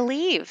harder to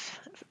leave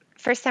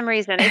for some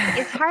reason.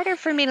 It's harder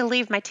for me to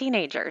leave my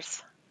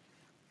teenagers.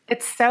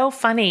 It's so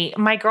funny.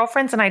 My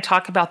girlfriends and I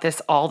talk about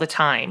this all the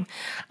time.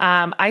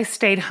 I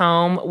stayed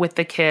home with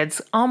the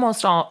kids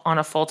almost all on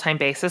a full-time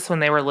basis when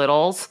they were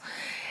littles,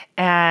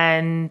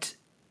 and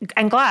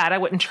I'm glad I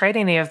wouldn't trade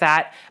any of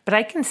that. But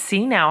I can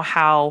see now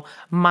how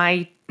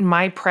my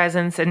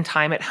presence and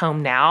time at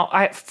home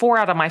now, 4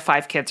 out of my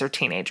 5 kids are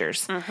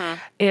teenagers,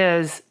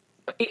 is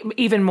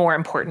even more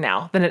important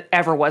now than it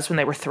ever was when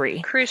they were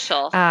 3.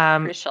 Crucial.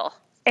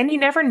 And you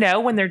never know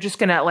when they're just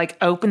going to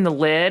open the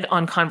lid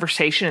on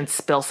conversation and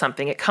spill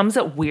something. It comes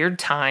at weird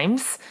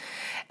times.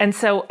 And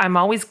so I'm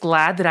always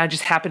glad that I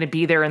just happen to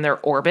be there in their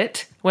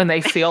orbit when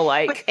they feel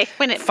like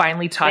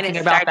finally talking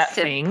about that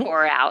thing. To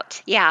pour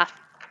out. Yeah.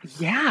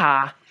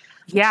 Yeah.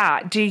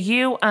 Yeah. Do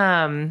you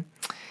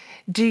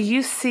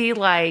see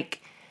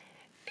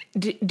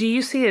do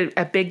you see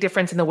a big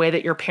difference in the way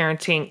that you're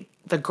parenting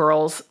the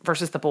girls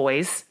versus the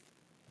boys?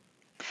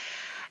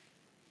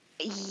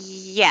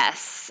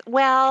 Yes.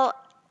 Well,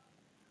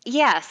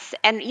 yes.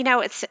 And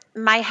it's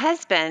my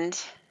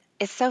husband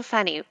is so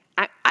funny.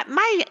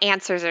 My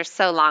answers are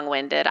so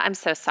long-winded. I'm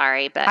so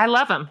sorry, but I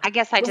love them. I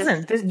guess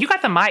You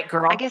got the mic,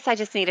 girl. I guess I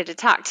just needed to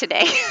talk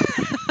today.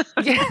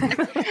 Yeah.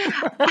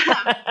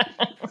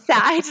 So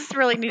I just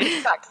really needed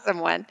to talk to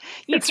someone.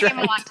 You That's came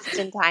right. along just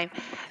in time.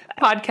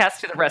 Podcast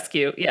to the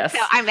rescue. Yes. So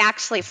I'm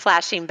actually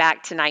flashing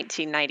back to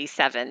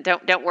 1997.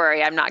 Don't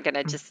worry, I'm not going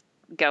to just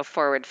go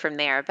forward from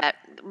there. But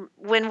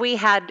when we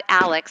had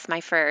Alex,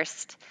 my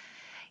first,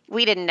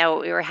 we didn't know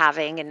what we were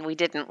having, and we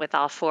didn't with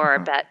all four.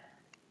 But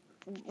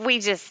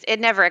it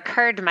never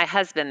occurred to my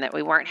husband that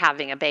we weren't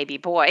having a baby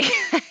boy.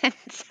 And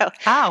so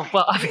Oh,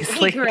 well,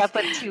 obviously. he grew up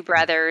with two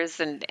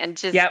brothers and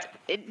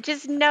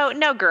just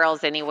no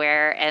girls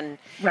anywhere. And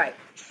Right.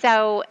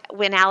 so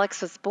when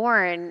Alex was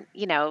born,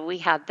 we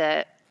had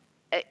the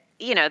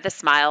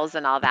smiles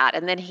and all that.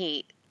 And then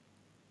he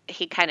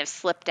kind of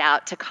slipped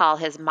out to call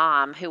his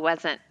mom, who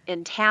wasn't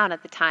in town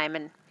at the time.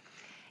 And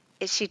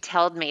she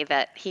told me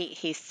that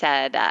he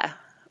said,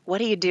 what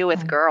do you do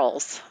with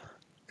girls?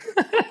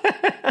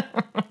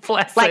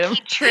 Bless Like him.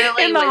 he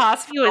truly In the was,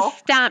 hospital. he was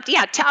stumped.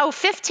 Yeah.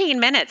 15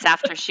 minutes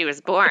after she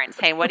was born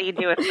saying, what do you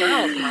do with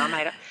girls,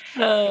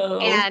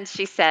 Mom? And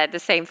she said the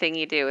same thing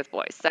you do with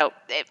boys. So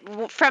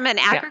from an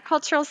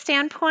agricultural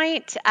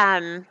standpoint,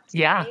 there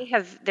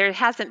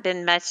hasn't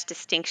been much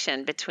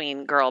distinction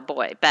between girl,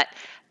 boy, but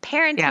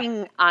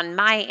parenting on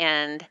my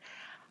end,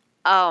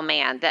 oh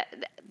man,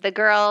 the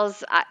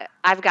girls,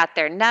 I've got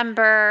their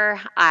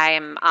number.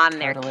 I'm on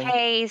their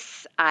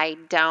case. I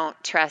don't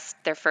trust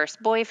their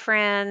first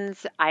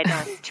boyfriends. I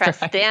don't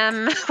trust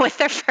them with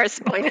their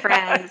first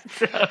boyfriends.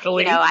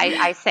 Totally.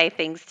 I say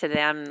things to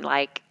them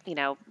like,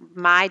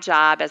 my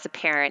job as a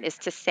parent is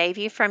to save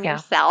you from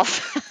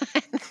yourself.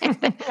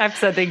 I've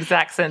said the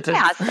exact sentence.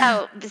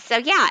 Yeah. So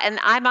yeah, and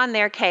I'm on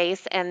their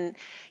case, and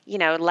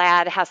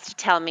Lad has to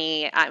tell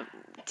me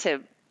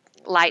to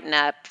lighten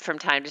up from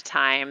time to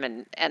time,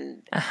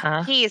 and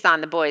he's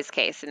on the boys'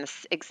 case in the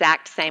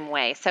exact same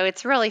way. So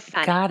it's really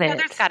fun. Got it.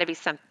 There's got to be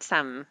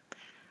some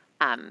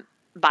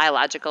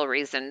biological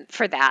reason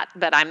for that,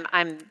 but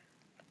I'm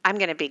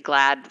going to be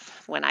glad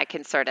when I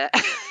can sort of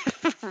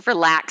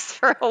relax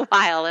for a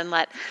while and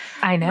let.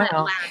 I know. Let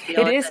Lad deal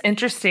It with is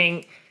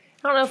interesting.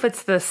 I don't know if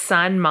it's the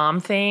son-mom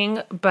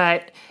thing,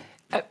 but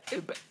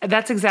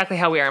that's exactly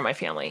how we are in my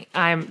family.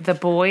 The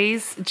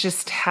boys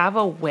just have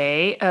a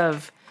way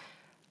of.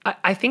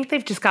 I think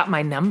they've just got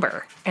my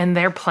number, and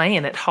they're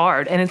playing it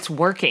hard, and it's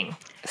working.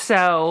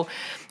 So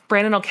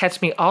Brandon will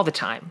catch me all the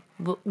time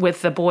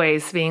with the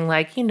boys being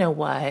like, you know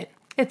what?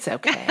 It's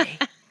okay.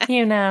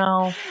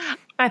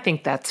 I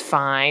think that's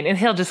fine. And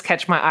he'll just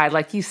catch my eye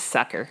like, you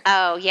sucker.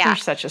 Oh, yeah. You're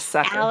such a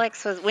sucker.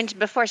 Alex was,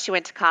 before she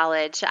went to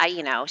college,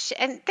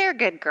 and they're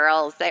good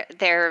girls.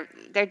 They're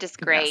just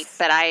great.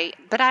 Yes.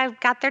 But I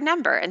got their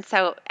number. And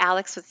so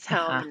Alex was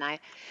home, and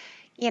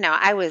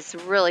I was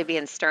really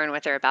being stern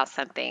with her about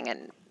something,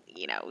 and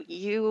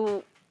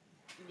you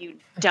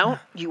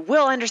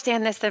will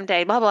understand this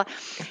someday, blah, blah.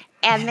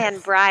 And then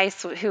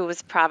Bryce, who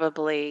was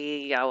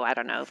probably, I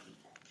don't know,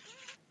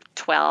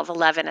 12,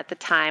 11 at the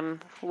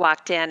time,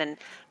 walked in, and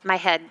my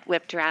head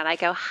whipped around. I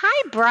go,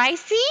 hi,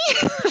 Brycey.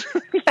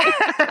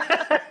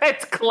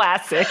 It's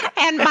classic.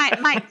 And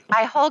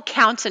my whole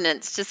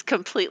countenance just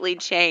completely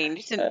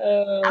changed. And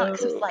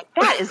Alex was like,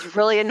 that is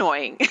really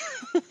annoying.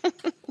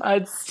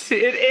 It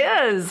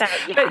is. So,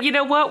 yeah. But you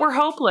know what? We're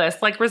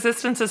hopeless. Like,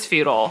 resistance is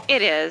futile.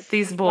 It is.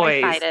 These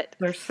boys, Why fight it?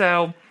 they're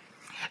so.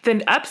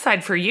 The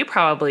upside for you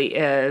probably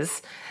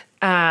is,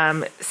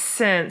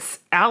 since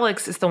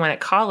Alex is the one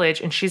at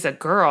college and she's a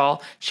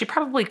girl, she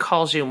probably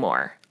calls you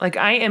more. Like,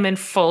 I am in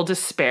full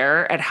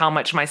despair at how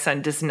much my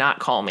son does not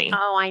call me.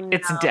 Oh, I know.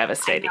 It's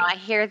devastating. I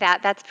hear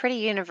that. That's pretty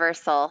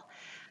universal.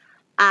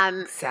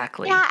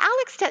 Exactly. Yeah,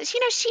 Alex does.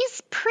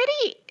 She's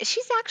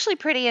actually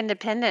pretty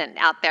independent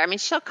out there. I mean,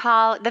 she'll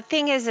call. The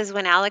thing is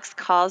when Alex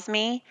calls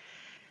me,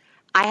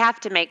 I have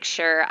to make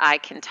sure I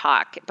can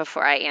talk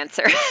before I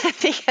answer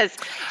because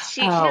she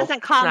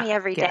doesn't call me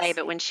every day,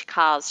 but when she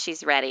calls,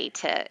 she's ready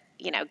to,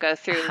 go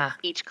through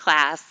each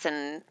class,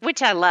 and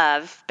which I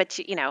love, but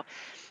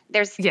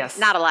there's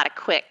not a lot of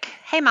quick,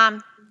 hey,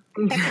 Mom,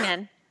 checking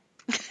in.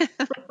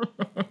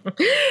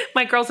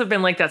 My girls have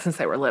been like that since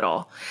they were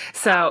little.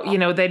 So,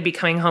 they'd be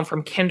coming home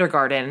from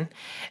kindergarten,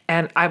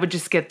 and I would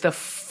just get the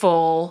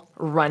full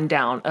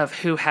rundown of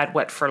who had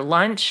what for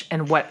lunch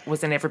and what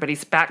was in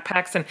everybody's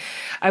backpacks. And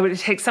I would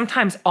take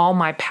sometimes all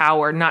my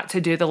power not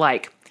to do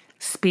the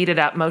speed it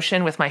up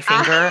motion with my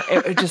finger.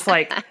 It was just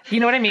you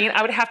know what I mean?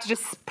 I would have to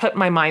just put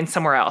my mind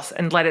somewhere else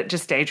and let it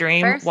just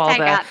daydream. First, while I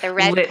got the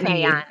red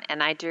litany. crayon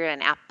and I drew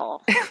an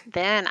apple.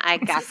 Then I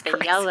got the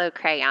yellow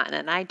crayon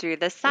and I drew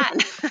the sun.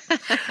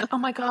 Oh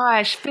my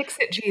gosh, fix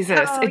it,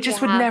 Jesus. Oh, it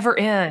just would never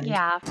end.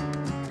 Yeah.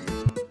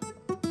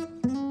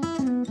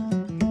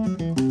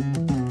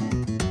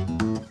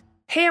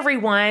 Hey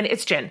everyone,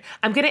 it's Jen.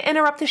 I'm going to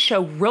interrupt the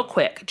show real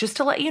quick just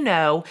to let you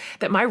know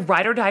that my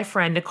ride or die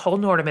friend Nicole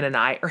Nordeman and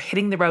I are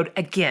hitting the road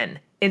again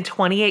in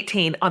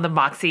 2018 on the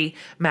Moxie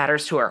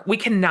Matters Tour. We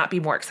cannot be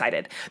more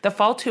excited. The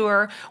fall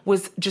tour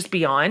was just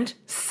beyond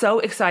so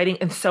exciting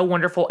and so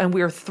wonderful, and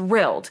we are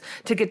thrilled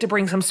to get to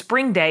bring some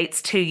spring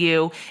dates to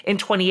you in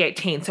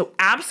 2018. So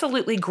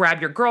absolutely grab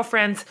your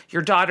girlfriends,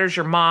 your daughters,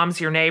 your moms,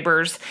 your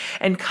neighbors,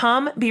 and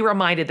come be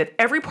reminded that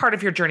every part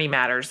of your journey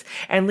matters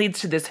and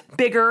leads to this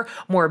bigger,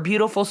 more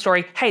beautiful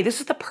story. Hey, this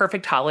is the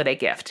perfect holiday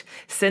gift.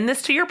 Send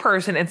this to your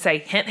person and say,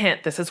 hint,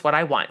 hint, this is what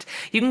I want.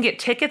 You can get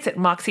tickets at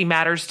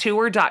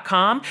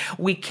MoxieMattersTour.com.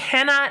 We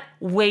cannot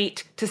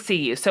wait to see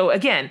you. So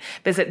again,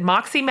 visit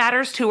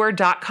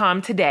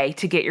MoxieMattersTour.com today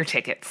to get your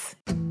tickets.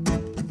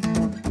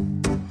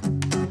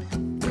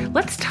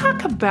 Let's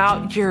talk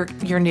about your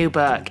new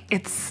book. I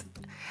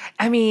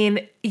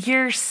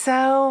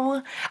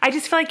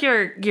just feel like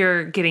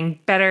you're getting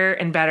better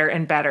and better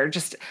and better.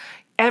 Just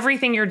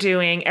everything you're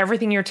doing,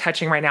 everything you're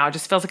touching right now, it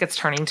just feels like it's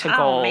turning to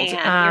gold.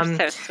 Man, you're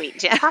so sweet,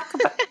 Jen.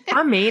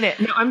 I mean it.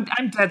 No, I'm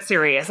dead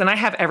serious, and I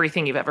have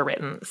everything you've ever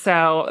written.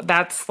 So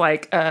that's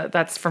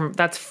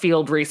that's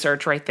field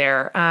research right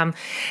there.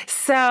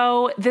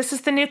 So this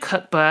is the new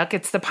cookbook.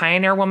 It's the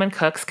Pioneer Woman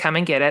Cooks. Come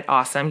and get it.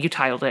 Awesome. You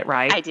titled it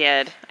right. I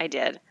did.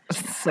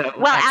 So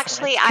well,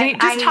 excellent. actually,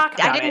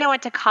 I didn't know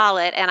what to call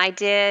it, and I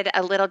did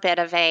a little bit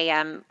of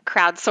a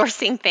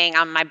crowdsourcing thing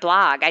on my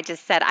blog. I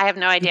just said, I have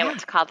no idea what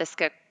to call this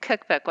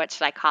cookbook. What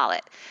should I call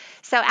it?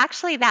 So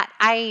actually, that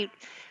I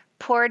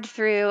poured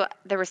through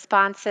the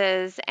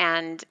responses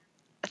and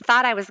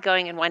thought I was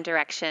going in one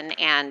direction,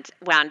 and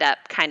wound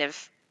up kind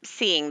of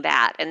seeing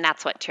that, and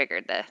that's what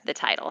triggered the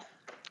title,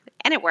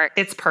 and it worked.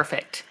 It's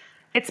perfect.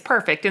 It's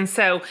perfect. And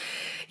so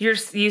you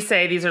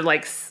say these are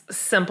like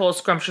simple,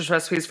 scrumptious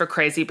recipes for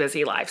crazy,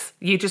 busy lives.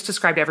 You just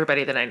described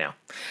everybody that I know,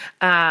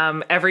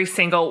 every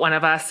single one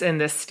of us in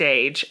this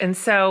stage. And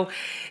so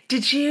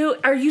is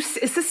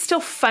this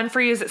still fun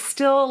for you? Is it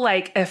still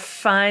like a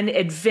fun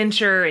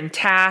adventure and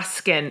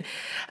task and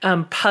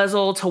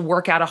puzzle to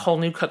work out a whole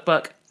new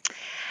cookbook?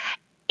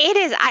 It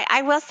is.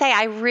 I will say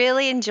I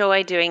really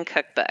enjoy doing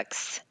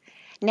cookbooks.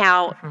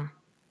 Now,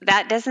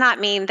 that does not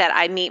mean that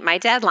I meet my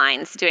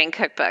deadlines doing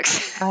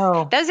cookbooks.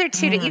 Oh, those are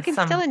two. You can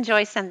still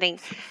enjoy something.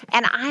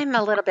 And I'm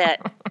a little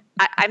bit,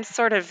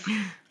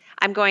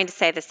 I'm going to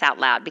say this out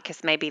loud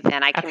because maybe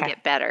then I can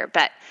get better.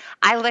 But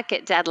I look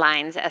at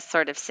deadlines as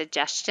sort of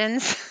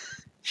suggestions.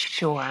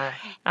 Sure.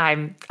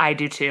 I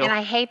do too. And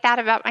I hate that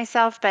about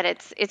myself, but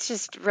it's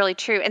just really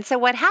true. And so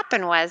what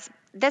happened was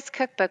this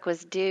cookbook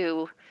was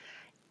due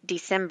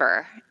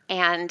December.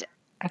 And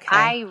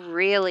I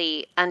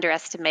really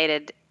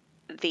underestimated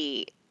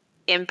the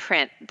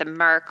imprint the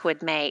Merc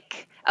would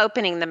make,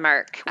 opening the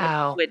Merc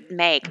would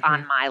make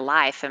on my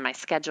life and my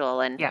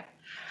schedule. And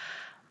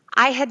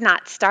I had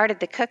not started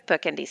the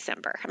cookbook in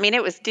December. I mean,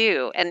 it was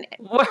due. And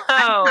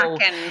whoa.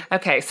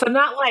 Okay, so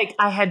not like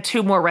I had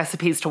 2 more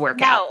recipes to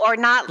work out. No, or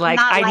not like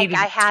I needed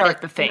to start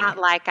the thing. Not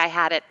like I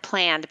had it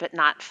planned but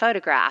not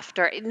photographed.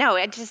 Or no,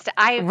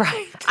 I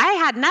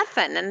had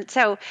nothing. And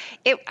so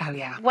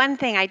one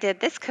thing I did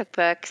this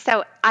cookbook.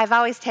 So I've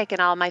always taken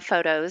all my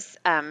photos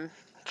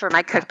for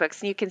my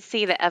cookbooks, and you can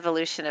see the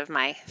evolution of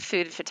my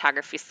food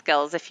photography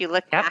skills. If you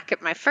look back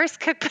at my first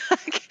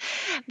cookbook,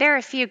 there are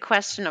a few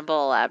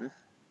questionable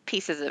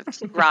pieces of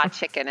raw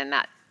chicken in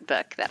that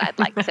book that I'd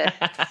like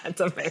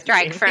to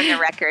strike from the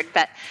record.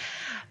 But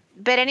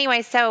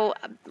anyway, so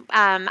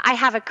I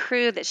have a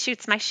crew that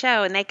shoots my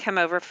show, and they come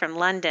over from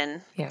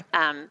London,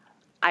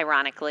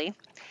 ironically.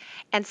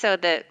 And so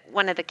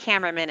one of the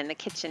cameramen in the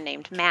kitchen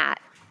named Matt,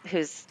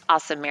 who's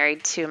also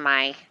married to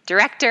my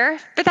director,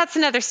 but that's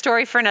another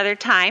story for another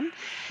time.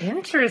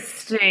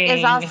 Interesting.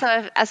 Is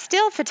also a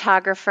still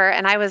photographer,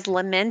 and I was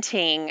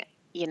lamenting,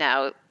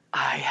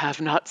 I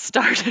have not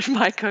started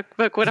my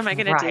cookbook. What am I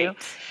going to do?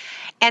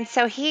 And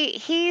so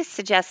he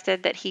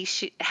suggested that he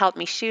help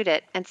me shoot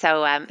it, and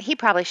so he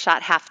probably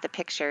shot half the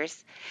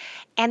pictures.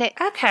 And it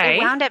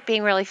wound up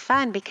being really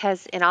fun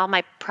because in all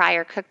my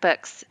prior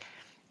cookbooks,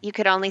 you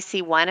could only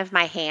see one of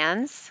my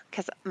hands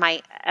because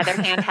my other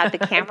hand had the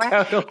camera.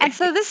 Totally. And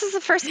so this is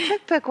the first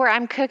cookbook where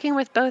I'm cooking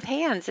with both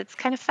hands. It's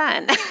kind of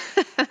fun.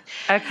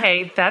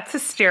 Okay, that's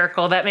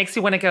hysterical. That makes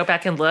you want to go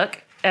back and look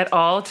at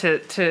all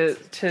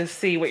to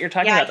see what you're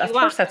talking about. Of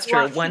course, that's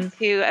true. One,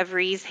 2 of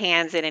Ree's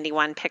hands in any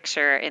one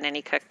picture in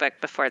any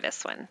cookbook before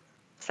this one.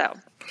 So,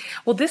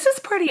 well, this is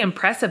pretty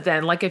impressive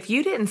then. Like if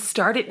you didn't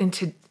start it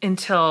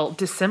until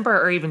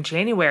December or even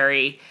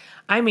January,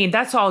 I mean,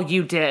 that's all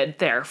you did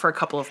there for a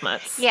couple of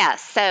months. Yeah.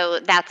 So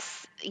and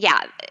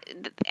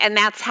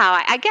that's how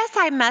I guess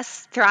I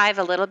must thrive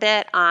a little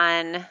bit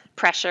on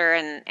pressure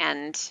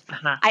and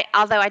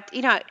although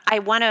I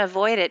want to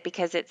avoid it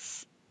because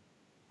it's,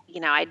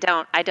 I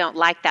don't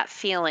like that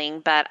feeling,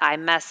 but I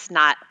must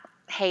not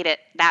hate it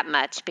that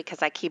much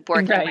because I keep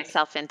working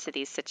myself into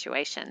these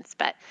situations.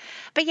 But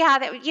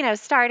yeah,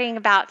 starting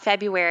about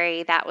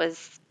February,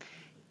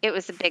 it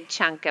was a big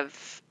chunk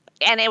of.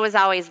 And it was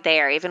always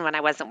there, even when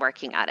I wasn't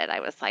working on it. I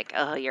was like,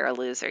 "Oh, you're a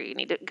loser. You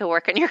need to go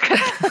work on your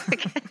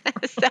cookbook."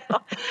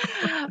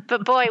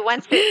 But boy,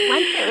 once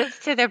it was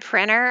to the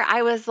printer,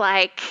 I was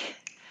like,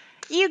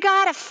 You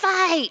got to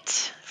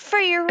fight for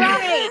your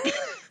right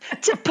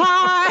to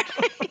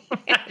party.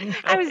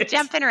 I was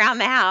jumping around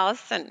the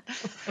house, and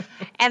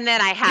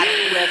then I had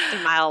a list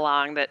a mile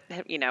long that,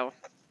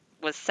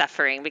 was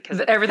suffering because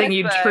of everything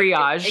you cookbook.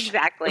 triage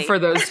Exactly. for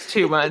those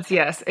 2 months.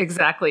 Yes,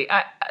 exactly.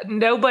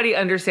 Nobody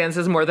understands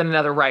this more than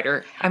another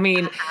writer. I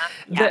mean,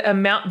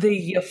 the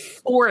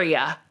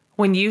euphoria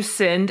when you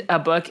send a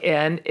book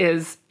in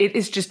is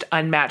just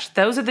unmatched.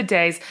 Those are the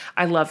days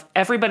I love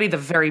everybody the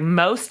very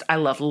most. I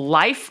love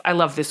life. I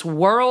love this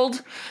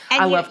world.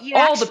 And I love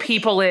all the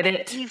people in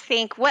it. You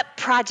think, what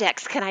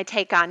projects can I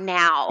take on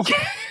now?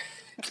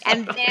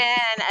 And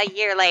then a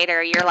year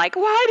later, you're like,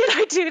 why did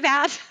I do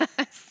that?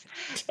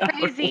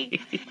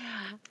 Crazy.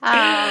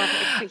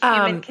 It's a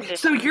human condition.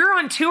 So you're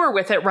on tour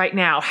with it right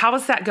now. How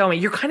is that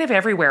going? You're kind of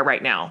everywhere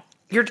right now.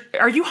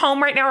 Are you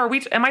home right now?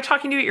 Am I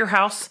talking to you at your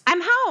house?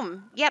 I'm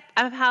home. Yep,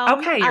 I'm home.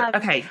 Okay,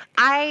 okay.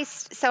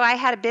 So I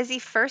had a busy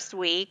first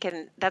week,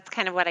 and that's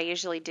kind of what I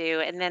usually do.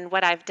 And then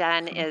what I've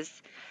done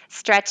is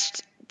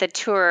stretched the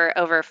tour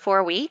over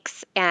 4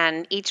 weeks,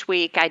 and each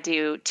week I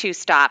do 2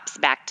 stops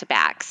back to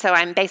back. So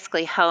I'm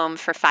basically home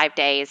for 5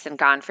 days and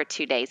gone for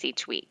 2 days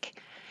each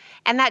week.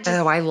 And that just,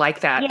 I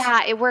like that.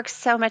 Yeah, it works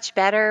so much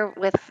better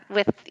with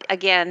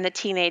again, the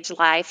teenage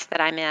life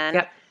that I'm in.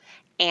 Yep.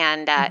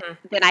 And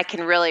then I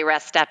can really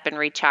rest up and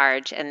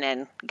recharge, and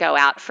then go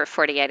out for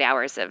 48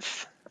 hours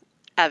of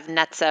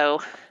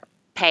nutso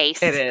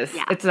pace. It is.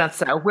 Yeah. It's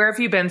nutso. Where have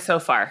you been so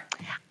far?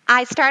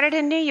 I started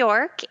in New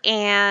York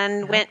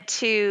and went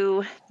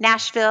to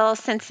Nashville,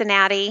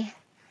 Cincinnati,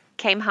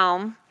 came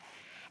home.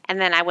 And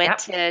then I went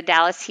to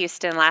Dallas,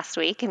 Houston last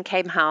week and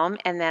came home.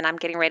 And then I'm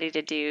getting ready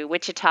to do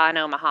Wichita and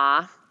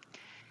Omaha.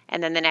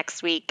 And then the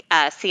next week,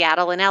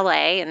 Seattle and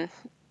LA. And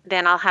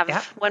then I'll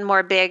have one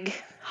more big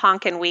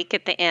honking week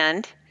at the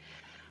end.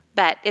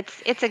 But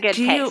it's a good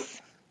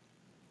pace.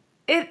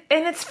 And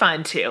it's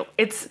fun too.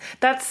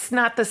 That's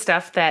not the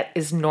stuff that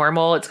is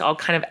normal. It's all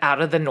kind of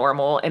out of the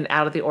normal and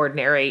out of the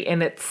ordinary.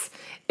 And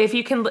if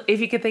you can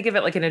think of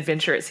it like an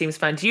adventure, it seems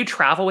fun. Do you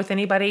travel with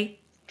anybody?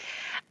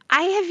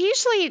 I have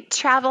usually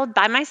traveled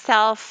by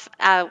myself.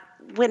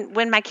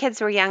 When my kids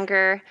were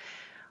younger,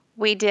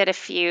 we did a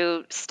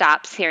few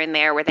stops here and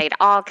there where they'd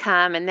all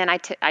come, and then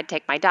I'd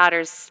take my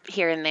daughters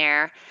here and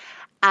there.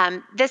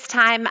 This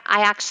time,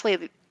 I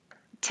actually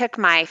took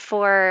my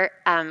 4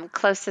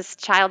 closest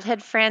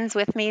childhood friends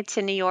with me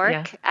to New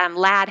York. Yeah.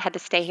 Lad had to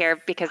stay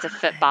here because of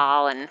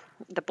football and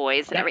the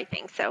boys and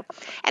everything. So, and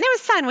it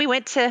was fun. We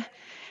went to.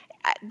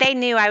 They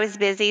knew I was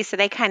busy, so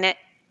they kind of.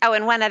 Oh,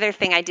 and one other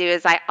thing I do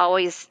is I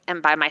always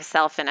am by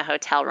myself in a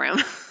hotel room.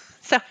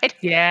 So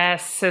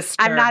yes,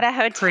 sister. I'm not a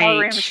hotel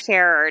room Preach.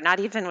 sharer, not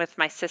even with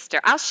my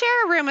sister. I'll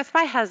share a room with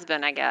my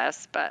husband, I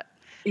guess, but.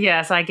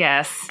 Yes, I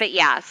guess. But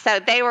yeah, so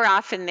they were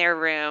off in their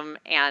room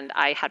and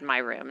I had my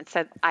room. And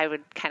so I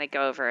would kind of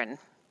go over and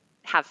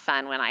have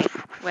fun when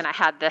I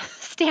had the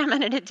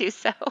stamina to do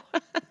so.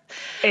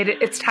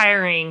 It's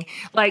tiring.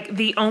 Like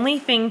the only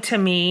thing to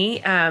me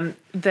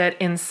that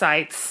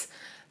incites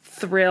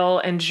thrill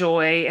and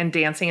joy and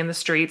dancing in the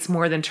streets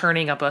more than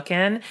turning a book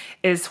in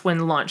is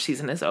when launch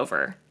season is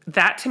over.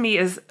 That to me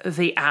is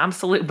the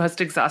absolute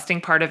most exhausting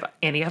part of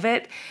any of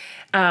it.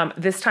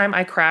 This time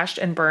I crashed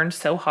and burned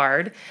so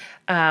hard.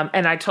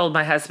 And I told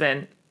my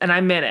husband, and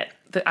I meant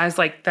it. I was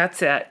like,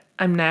 that's it.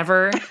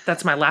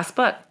 That's my last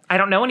book. I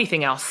don't know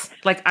anything else.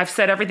 Like I've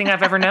said everything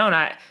I've ever known.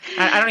 I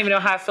don't even know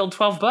how I filled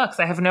 12 books.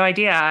 I have no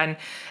idea.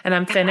 And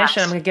I'm finished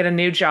and I'm going to get a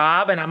new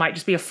job and I might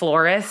just be a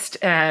florist.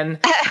 And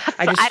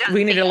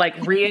we need to like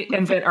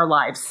reinvent our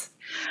lives.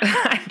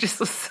 I just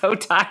was so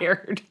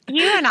tired.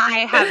 You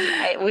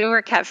and we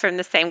were cut from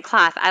the same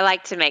cloth. I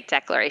like to make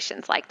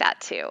declarations like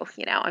that too.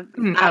 You know,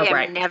 I'm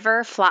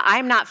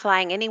not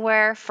flying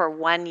anywhere for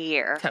 1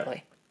 year.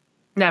 Totally.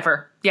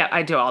 Never. Yeah,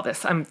 I do all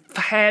this. I'm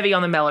heavy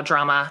on the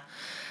melodrama,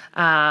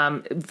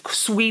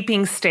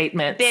 sweeping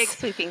statements. Big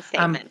sweeping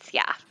statements,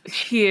 yeah.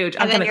 Huge.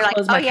 And I'm going to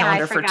close my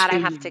calendar for 2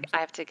 I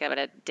have to go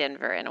to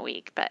Denver in a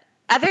week. But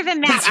other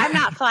than that, I'm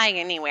not flying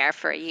anywhere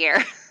for a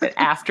year. But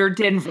after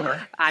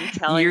Denver, I'm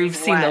telling you, you've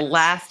seen the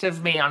last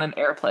of me on an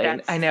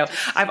airplane. I know.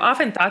 I've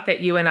often thought that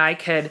you and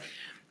I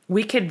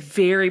we could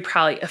very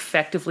probably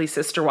effectively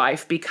sister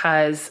wife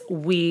because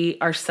we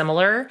are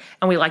similar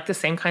and we like the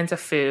same kinds of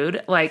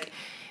food. Like,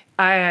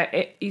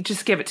 you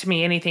just give it to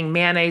me, anything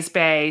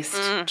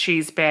mayonnaise-based,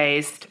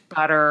 cheese-based,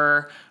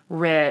 butter,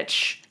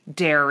 rich,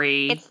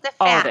 dairy. It's the fat.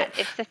 All of it.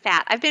 It's the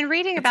fat. I've been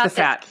reading about this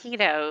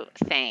keto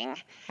thing,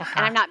 and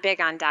I'm not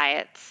big on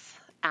diets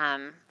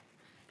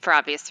for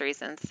obvious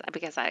reasons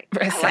because I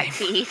like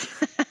to eat.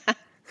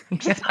 I'm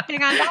just not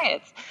big on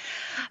diets.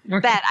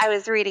 But I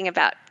was reading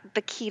about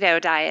the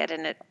keto diet,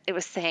 and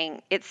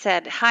it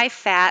said high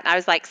fat. And I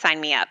was like,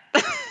 sign me up.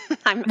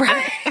 I'm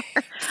there.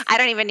 I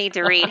don't even need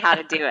to read how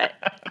to do it.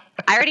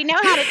 I already know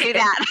how to do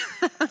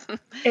that.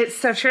 It's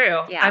so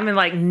true. Yeah. I'm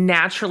like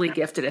naturally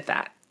gifted at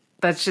that.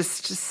 That's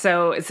just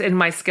so, it's in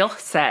my skill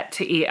set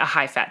to eat a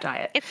high fat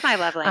diet. It's my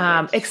love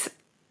language.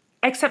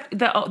 Except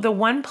the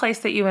one place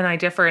that you and I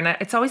differ, and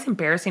it's always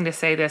embarrassing to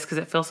say this because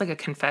it feels like a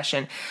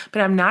confession,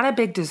 but I'm not a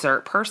big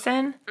dessert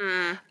person.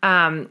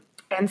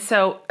 And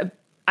so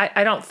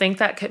I don't think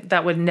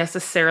that would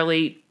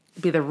necessarily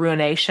be the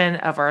ruination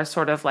of our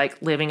sort of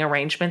like living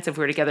arrangements. If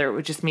we were together, it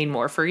would just mean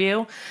more for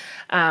you.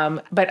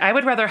 But I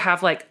would rather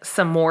have like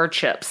some more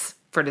chips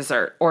for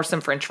dessert or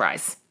some French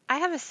fries. I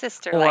have a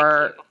sister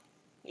like you.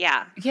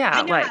 Yeah. Yeah.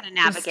 I know how to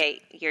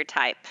navigate your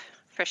type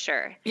for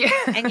sure. Yeah.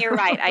 And you're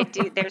right. I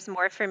do. There's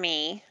more for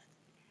me.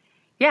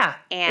 Yeah.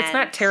 And it's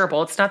not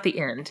terrible. It's not the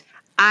end.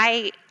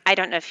 I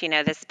don't know if you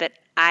know this, but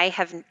I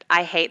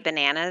hate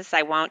bananas.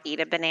 I won't eat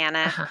a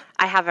banana.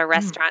 I have a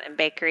restaurant and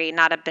bakery.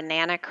 Not a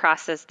banana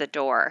crosses the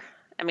door.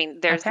 I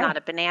mean, there's not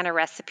a banana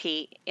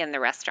recipe in the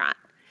restaurant.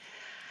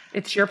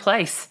 It's your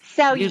place.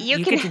 So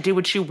you get to do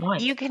what you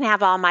want. You can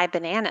have all my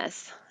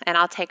bananas, and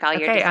I'll take all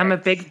your desserts.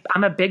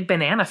 I'm a big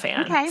banana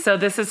fan. Okay. So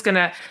this is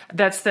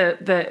that's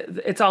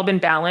it's all been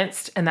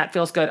balanced, and that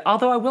feels good.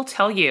 Although I will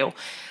tell you,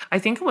 I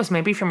think it was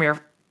maybe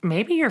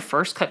your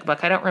first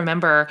cookbook. I don't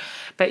remember,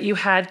 but you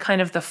had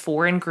kind of the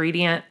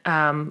 4-ingredient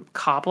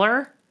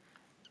cobbler.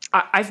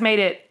 I've made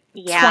it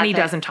 20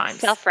 dozen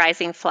times.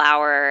 Self-rising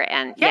flour,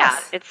 and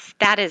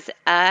that is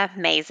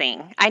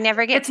amazing. I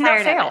never get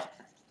tired of it.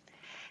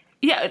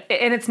 Yeah,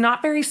 and it's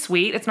not very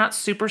sweet. It's not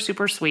super,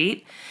 super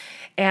sweet.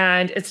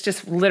 And it's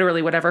just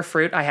literally whatever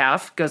fruit I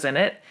have goes in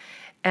it.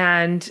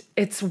 And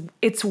it's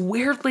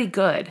weirdly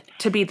good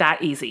to be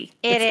that easy.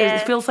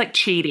 It feels like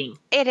cheating.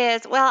 It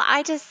is. Well,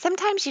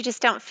 sometimes you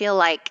just don't feel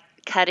like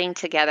cutting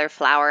together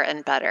flour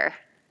and butter.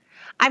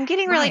 I'm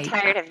getting really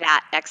tired of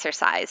that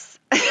exercise.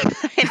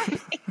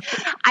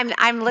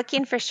 I'm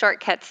looking for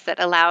shortcuts that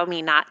allow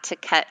me not to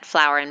cut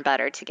flour and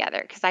butter together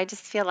because I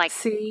just feel like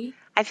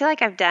I feel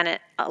like I've done it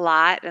a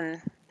lot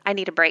and I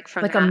need a break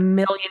from that. Like a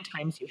million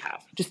times you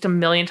have. Just a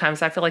million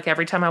times. I feel like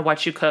every time I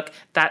watch you cook,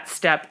 that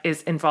step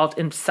is involved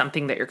in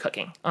something that you're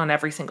cooking on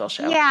every single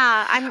show.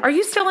 Yeah. Are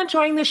you still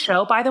enjoying the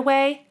show, by the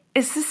way?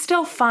 Is this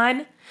still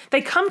fun? They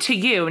come to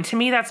you, and to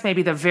me, that's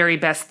maybe the very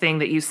best thing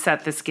that you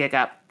set this gig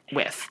up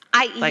with.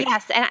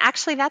 Yes, and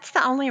actually that's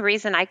the only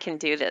reason I can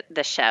do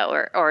the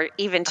show or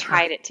even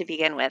tried it to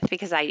begin with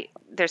because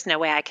there's no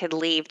way I could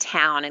leave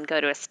town and go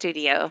to a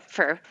studio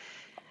for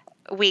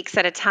weeks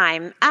at a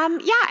time.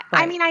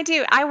 I mean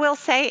I will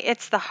say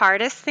it's the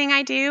hardest thing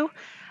I do.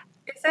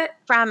 Is it?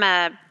 From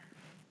a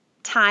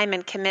time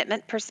and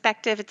commitment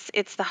perspective,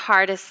 it's the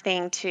hardest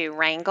thing to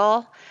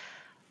wrangle.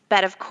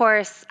 But of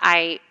course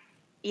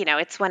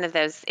it's one of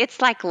those, it's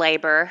like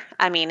labor.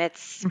 I mean,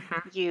 it's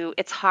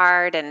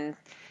hard and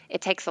it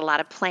takes a lot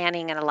of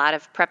planning and a lot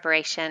of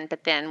preparation,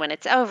 but then when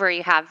it's over,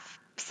 you have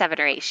 7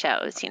 or 8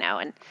 shows,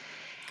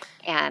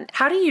 and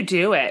how do you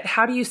do it?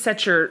 How do you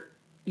set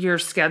your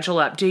schedule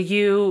up? Do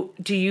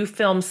you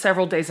film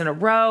several days in a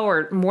row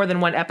or more than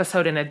one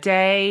episode in a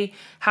day?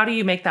 How do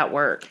you make that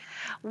work?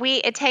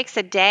 It takes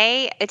a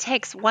day. It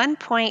takes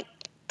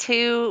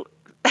 1.2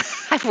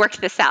 I've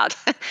worked this out.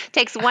 It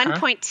takes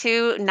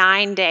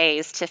 1.29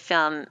 days to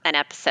film an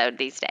episode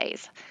these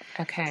days.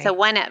 Okay. So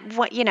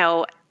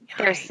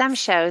there's some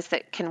shows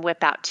that can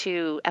whip out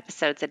 2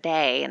 episodes a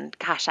day, and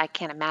gosh, I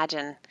can't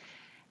imagine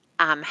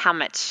how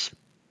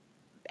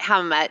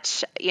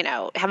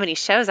many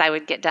shows I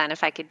would get done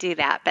if I could do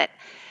that. But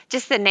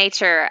just the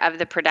nature of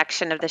the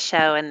production of the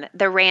show and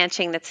the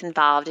ranching that's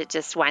involved, it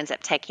just winds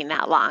up taking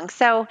that long.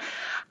 So,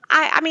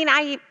 when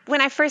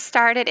I first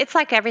started, it's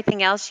like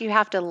everything else. You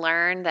have to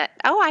learn that,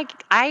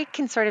 I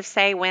can sort of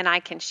say when I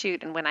can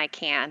shoot and when I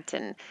can't.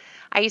 And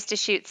I used to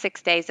shoot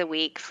 6 days a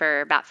week for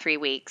about 3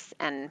 weeks.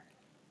 And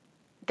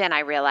then I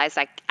realized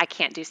I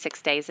can't do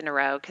 6 days in a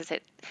row because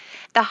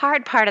the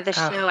hard part of the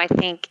show, I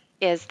think,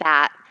 is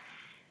that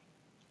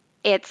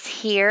it's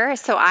here.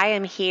 So I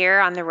am here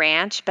on the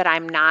ranch, but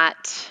I'm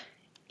not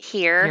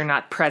here. You're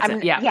not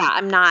present.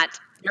 I'm not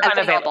You're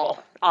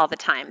available all the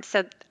time.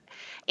 So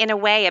in a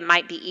way, it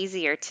might be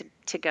easier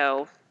to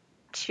go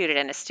shoot it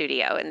in a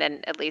studio. And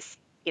then at least,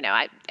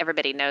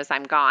 everybody knows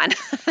I'm gone.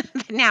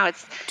 But now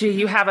Do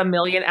you have a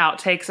million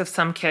outtakes of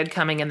some kid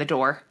coming in the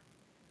door?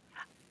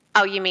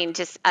 Oh, you mean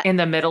just in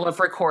the middle of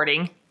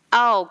recording?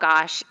 Oh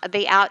gosh,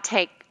 the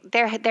outtake.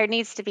 There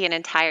needs to be an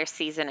entire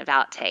season of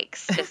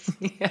outtakes. Just,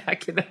 yeah, I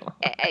can know.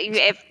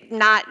 If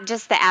not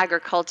just the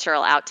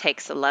agricultural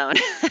outtakes alone.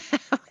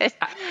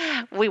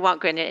 We won't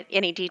go into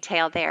any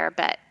detail there,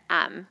 but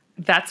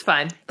that's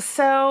fun.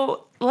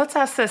 So let's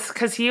ask this,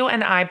 because you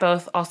and I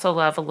both also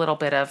love a little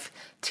bit of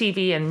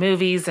TV and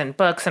movies and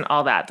books and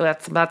all that.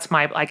 That's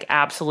my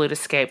absolute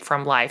escape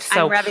from life.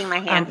 So I'm rubbing my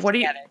hands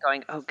together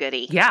going, oh,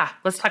 goody. Yeah.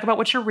 Let's talk about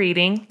what you're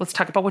reading. Let's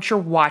talk about what you're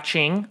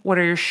watching. What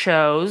are your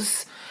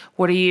shows?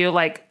 What are you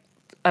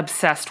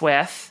obsessed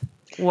with?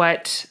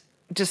 Let's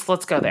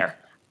go there.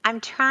 I'm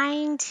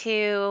trying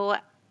to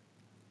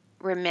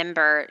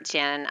remember,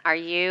 Jen, are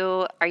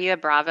you a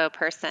Bravo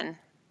person?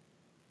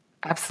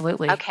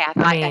 Absolutely. Okay,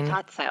 I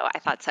thought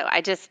so.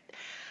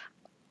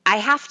 I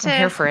have to. I'm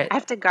here for it. I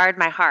have to guard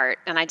my heart,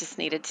 and I just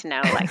needed to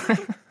know,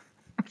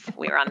 if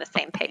we were on the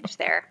same page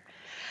there.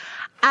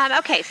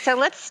 Okay, so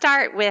let's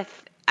start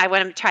with I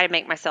want to try to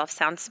make myself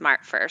sound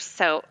smart first.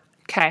 So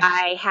Okay.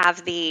 I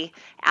have the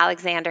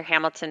Alexander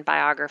Hamilton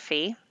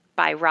biography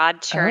by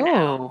Rod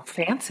Chernow. Oh,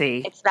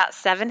 fancy. It's about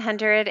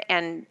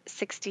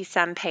 760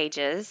 some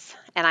pages,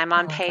 and I'm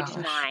on page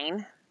gosh.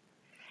 9.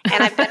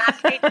 And I've been on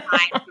page 9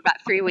 for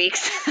about 3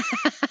 weeks.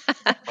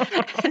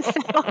 And so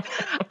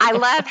I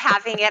love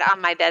having it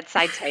on my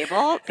bedside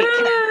table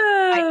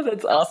because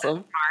That's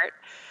awesome. smart.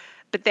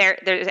 But there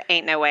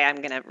ain't no way I'm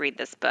going to read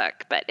this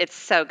book, but it's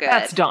so good.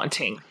 That's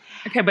daunting.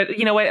 Okay, but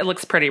you know what? It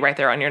looks pretty right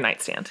there on your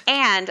nightstand.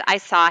 And I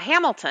saw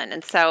Hamilton,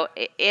 and so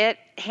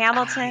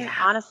Hamilton,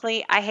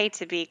 honestly, I hate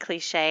to be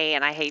cliche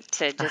and I hate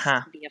to just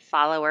be a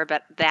follower,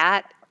 but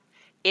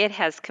it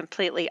has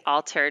completely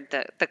altered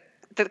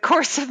the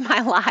course of my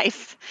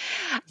life.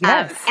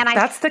 Yes, and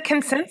that's the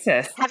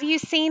consensus. Have you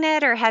seen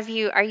it, or have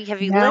you No,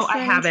 listened? I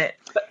haven't.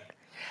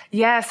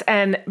 Yes,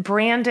 and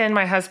Brandon,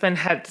 my husband,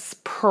 has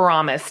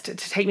promised to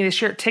take me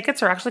this year.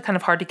 Tickets are actually kind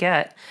of hard to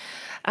get.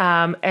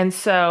 And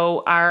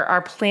so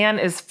our plan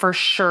is for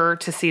sure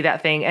to see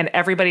that thing, and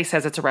everybody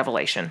says it's a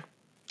revelation.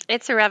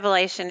 It's a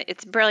revelation.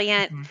 It's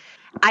brilliant.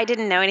 I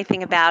didn't know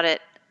anything about it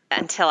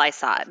until I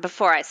saw it,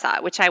 before I saw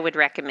it, which I would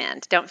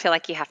recommend. Don't feel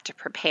like you have to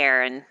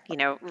prepare and,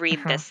 read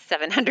this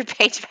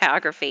 700-page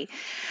biography.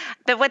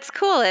 But what's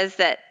cool is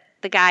that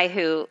the guy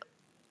who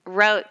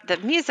wrote the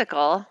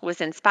musical was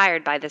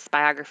inspired by this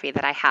biography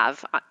that I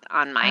have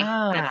on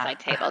my bedside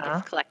table,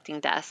 just collecting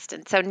dust.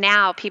 And so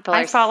now people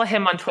I follow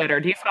him on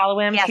Twitter. Do you follow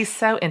him? Yes. He's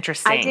so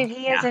interesting. I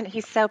do.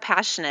 He's so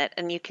passionate,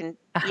 and you can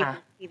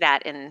see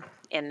that in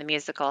the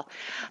musical.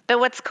 But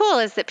what's cool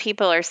is that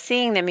people are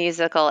seeing the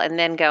musical and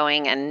then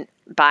going and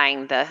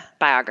buying the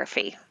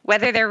biography.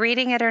 Whether they're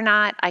reading it or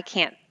not, I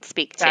can't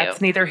speak to. That's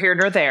neither here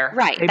nor there.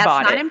 Right. They That's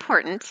bought not it.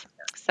 important.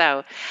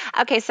 So,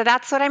 okay, so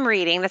that's what I'm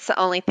reading. That's the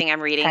only thing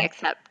I'm reading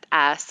except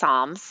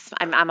Psalms.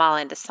 I'm all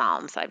into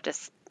Psalms. I've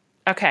just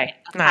Okay,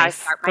 how I nice.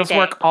 start my Those day.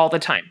 work all the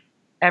time.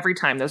 Every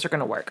time those are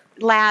going to work.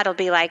 Lad will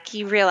be like,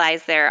 you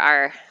realize there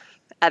are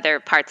other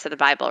parts of the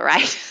Bible,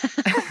 right?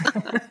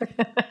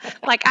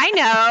 Like, I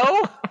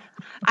know.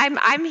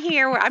 I'm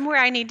here. I'm where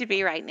I need to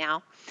be right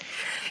now.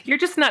 You're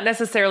just not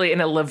necessarily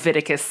in a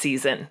Leviticus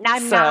season.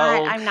 I'm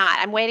not.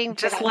 I'm waiting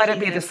for Just that let it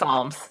season. be the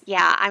Psalms.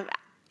 Yeah,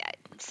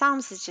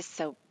 Psalms is just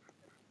so.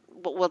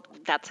 Well,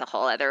 that's a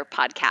whole other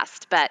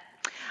podcast. But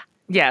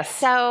Yes.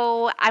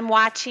 so I'm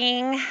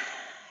watching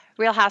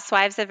Real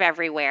Housewives of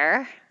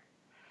Everywhere.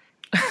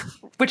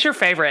 What's your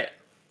favorite?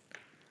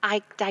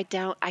 I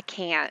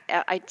can't.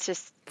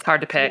 It's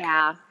hard to pick.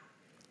 Yeah.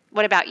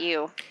 What about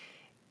you?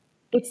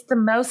 It's the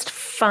most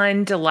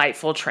fun,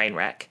 delightful train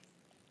wreck.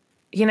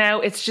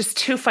 It's just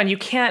too fun. You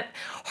can't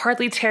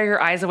hardly tear your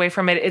eyes away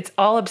from it. It's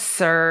all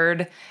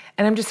absurd,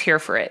 and I'm just here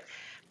for it.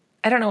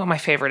 I don't know what my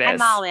favorite is.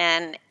 I'm all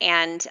in,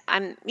 and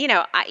I'm,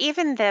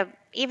 even the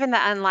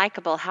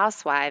unlikable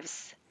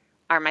housewives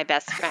are my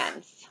best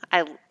friends.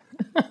 Even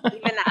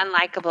the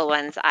unlikable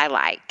ones I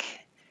like.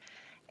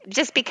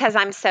 Just because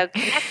I'm so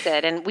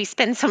connected and we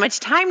spend so much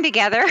time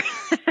together.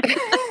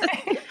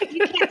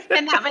 You can't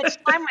spend that much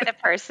time with a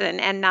person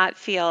and not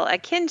feel a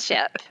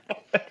kinship.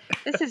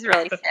 This is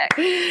really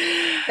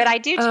sick. But I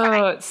do try.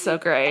 Oh, it's so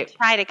great.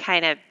 I try to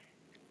kind of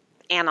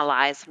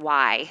analyze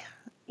why.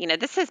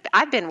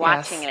 I've been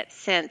watching it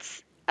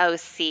since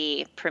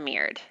OC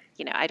premiered.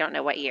 I don't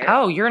know what year.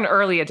 Oh, you're an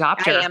early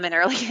adopter. I am an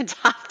early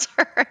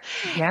adopter.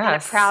 Yes. And a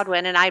proud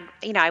one. And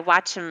I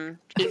watch them,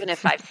 even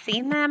if I've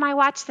seen them, I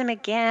watch them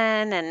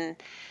again. And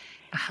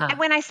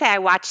when I say I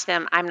watch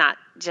them, I'm not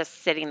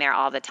just sitting there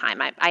all the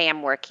time. I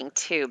am working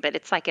too, but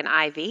it's like an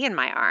IV in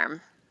my arm.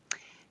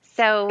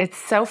 So it's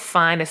so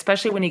fun,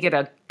 especially when you get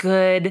a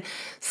good,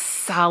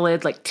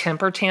 solid,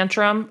 temper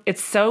tantrum.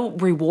 It's so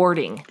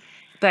rewarding.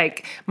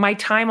 My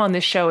time on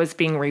this show is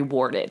being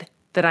rewarded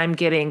that I'm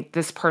getting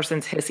this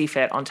person's hissy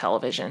fit on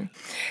television.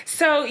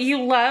 So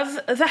you love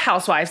The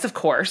Housewives, of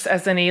course,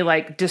 as any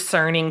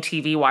discerning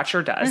TV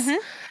watcher does.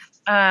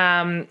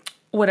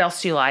 What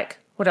else do you like?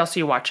 What else are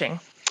you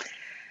watching?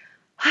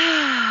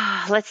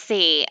 Let's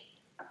see.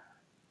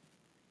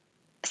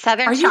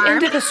 Southern Are Charm. you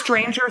into the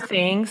Stranger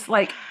Things?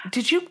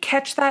 Did you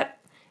catch that?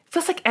 It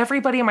feels like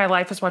everybody in my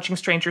life is watching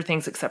Stranger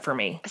Things except for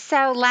me.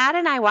 So Lad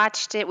and I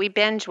watched it. We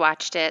binge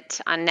watched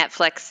it on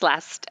Netflix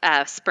last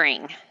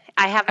spring.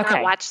 I have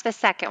not watched the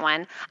second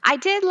one. I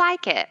did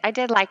like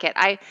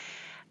it.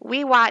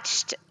 We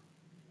watched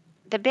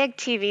the big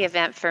TV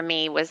event for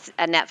me was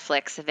a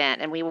Netflix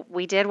event, and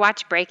we did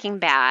watch Breaking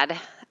Bad,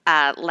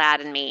 Lad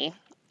and me,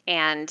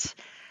 and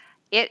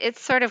it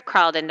sort of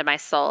crawled into my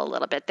soul a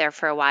little bit there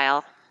for a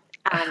while.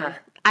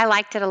 I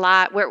liked it a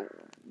lot.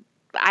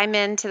 I'm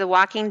into The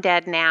Walking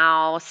Dead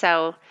now,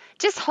 so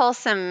just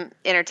wholesome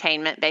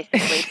entertainment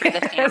basically for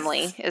the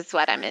family is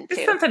what I'm into.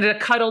 Just something to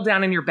cuddle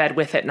down in your bed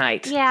with at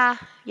night. Yeah,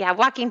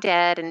 Walking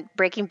Dead and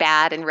Breaking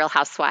Bad and Real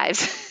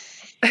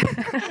Housewives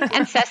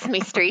and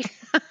Sesame Street.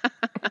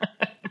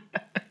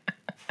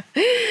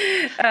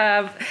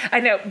 I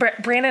know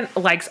Brandon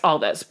likes all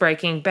this.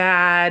 Breaking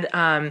Bad,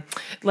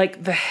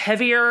 like the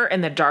heavier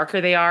and the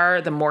darker they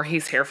are, the more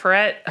he's here for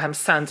it.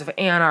 Sons of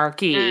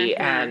Anarchy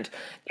and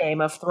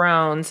Game of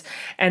Thrones.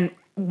 And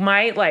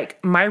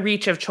my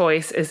reach of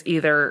choice is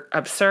either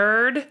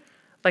absurd,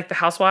 like The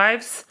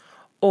Housewives,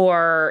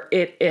 or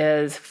it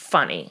is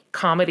funny.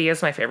 Comedy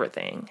is my favorite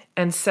thing.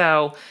 And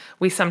so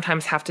we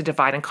sometimes have to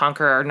divide and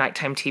conquer our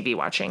nighttime TV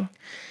watching.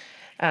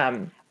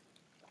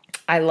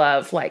 I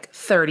love like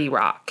 30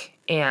 Rock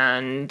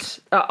and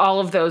all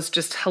of those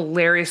just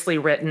hilariously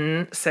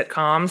written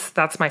sitcoms.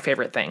 That's my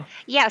favorite thing.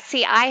 Yeah,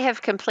 see, I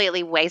have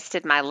completely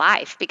wasted my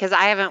life because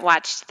I haven't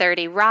watched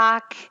 30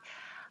 Rock,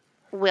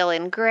 Will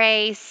and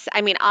Grace.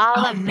 I mean, all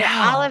of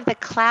the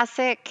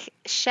classic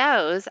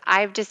shows.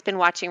 I've just been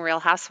watching Real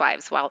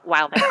Housewives while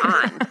they're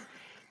on.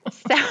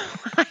 So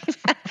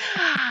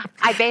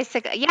I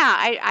basically,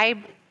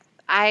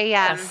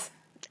 Yes.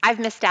 I've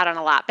missed out on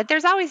a lot, but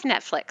there's always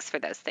Netflix for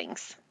those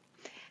things.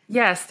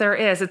 Yes, there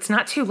is. It's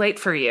not too late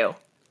for you.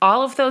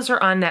 All of those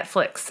are on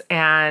Netflix,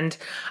 and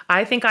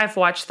I think I've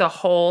watched the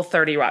whole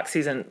 30 Rock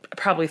season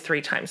probably 3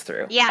 times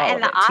through. Yeah, all and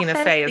of The it. Office.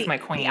 Tina Fey is my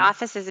queen. The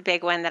Office is a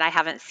big one that I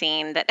haven't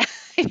seen that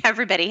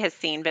everybody has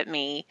seen but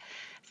me.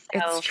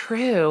 So It's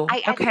true.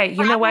 I Okay, think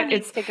you know what? Bravo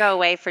needs to go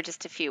away for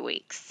just a few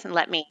weeks and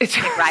let me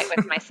get right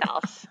with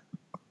myself.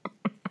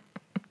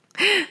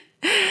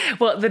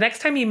 Well, the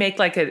next time you make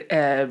like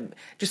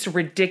just a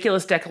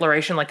ridiculous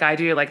declaration like I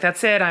do, like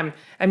that's it, I'm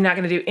not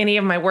going to do any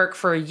of my work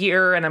for a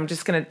year, and I'm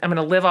going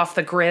to live off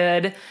the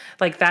grid.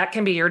 Like that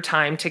can be your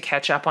time to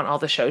catch up on all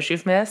the shows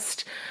you've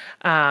missed.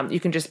 You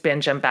can just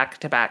binge them back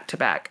to back to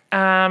back.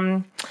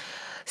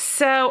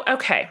 So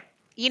okay.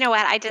 You know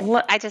what?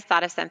 I just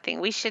thought of something.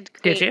 We should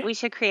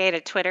create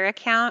a Twitter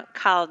account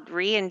called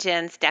Ree and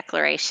Jen's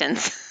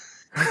Declarations.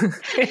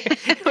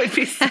 It would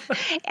be so...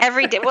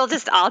 Every day we'll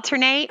just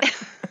alternate.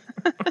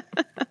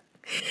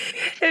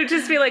 It would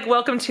just be like,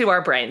 welcome to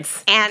our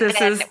brains. And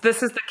this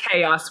is the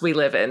chaos we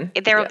live in.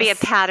 There will be a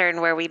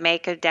pattern where we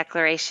make a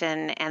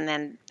declaration and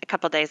then a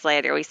couple days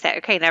later we say,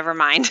 okay, never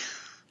mind.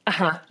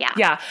 Uh-huh. Yeah.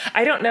 Yeah.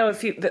 I don't know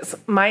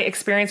if my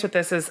experience with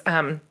this is,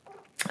 I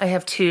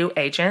have 2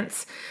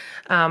 agents,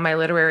 my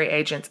literary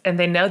agents, and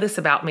they know this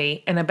about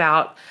me. And I'm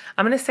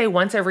going to say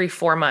once every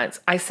 4 months,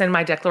 I send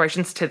my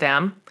declarations to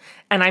them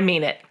and I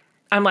mean it.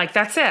 I'm like,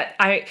 that's it.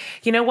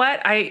 You know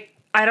what?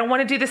 I don't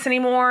want to do this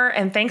anymore.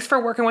 And thanks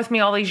for working with me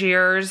all these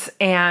years.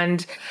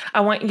 And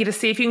I want you to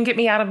see if you can get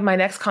me out of my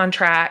next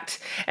contract.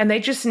 And they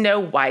just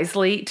know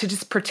wisely to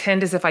just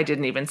pretend as if I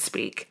didn't even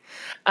speak.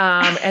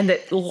 And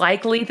that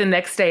likely the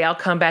next day I'll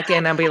come back in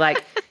and I'll be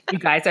like, you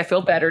guys, I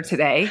feel better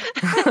today.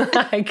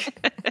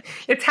 Like,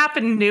 it's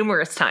happened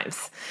numerous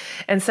times.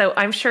 And so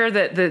I'm sure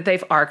that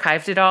they've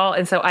archived it all.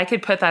 And so I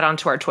could put that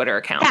onto our Twitter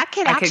account. I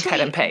could cut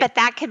and paste. But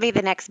that could be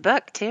the next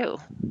book too.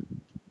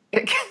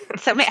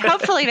 So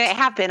hopefully they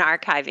have been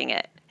archiving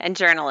it and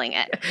journaling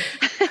it.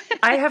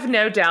 I have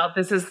no doubt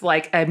this is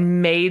like a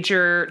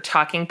major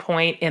talking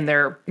point in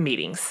their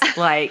meetings,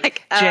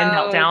 like Jen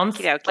meltdowns.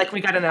 Okay. Like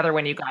we got another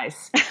one, you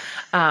guys.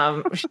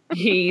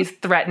 He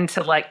threatened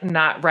to like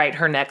not write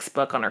her next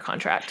book on her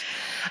contract.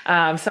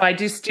 So I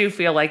just do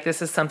feel like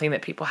this is something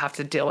that people have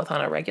to deal with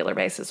on a regular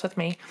basis with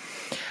me.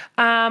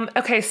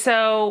 Okay,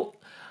 so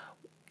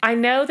I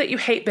know that you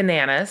hate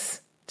bananas.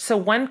 So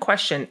one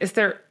question, is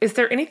there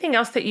anything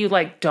else that you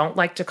like don't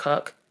like to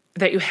cook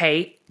that you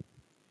hate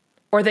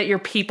or that your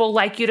people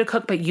like you to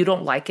cook but you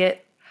don't like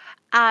it?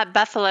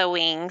 Buffalo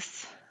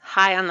wings,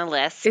 high on the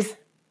list.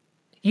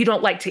 You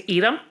don't like to eat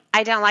them?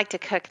 I don't like to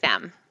cook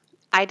them.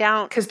 I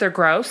don't. Because they're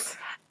gross?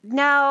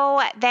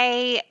 No,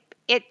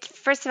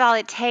 first of all,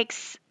 it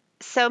takes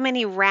so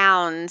many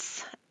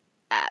rounds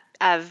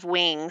of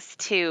wings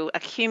to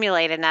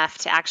accumulate enough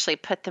to actually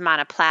put them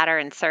on a platter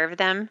and serve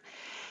them.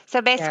 So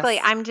basically,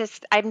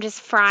 yes. I'm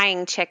just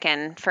frying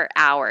chicken for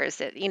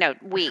hours,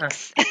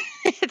 weeks.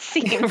 It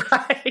seems.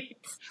 Right.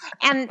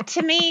 And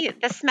to me,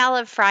 the smell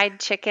of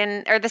fried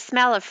chicken or the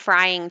smell of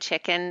frying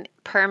chicken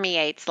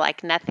permeates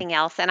like nothing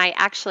else. And I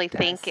actually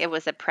think it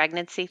was a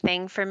pregnancy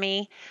thing for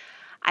me.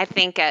 I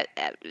think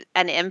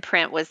an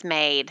imprint was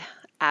made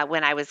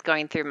when I was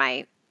going through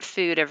my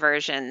food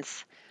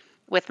aversions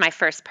with my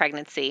first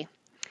pregnancy.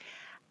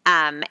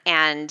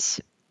 And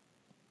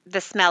the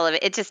smell of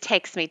it just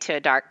takes me to a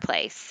dark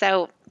place.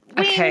 So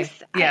wings, okay.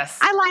 Yes.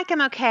 I like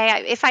them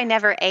okay. If I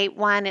never ate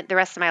one the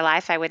rest of my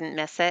life, I wouldn't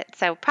miss it.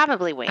 So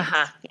probably wings.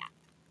 Uh-huh.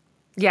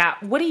 Yeah.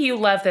 What do you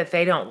love that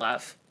they don't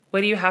love?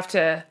 What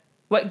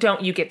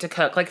don't you get to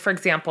cook? Like, for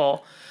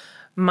example,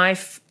 my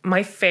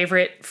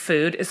favorite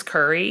food is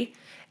curry,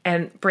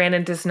 and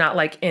Brandon does not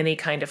like any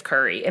kind of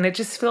curry. And it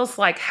just feels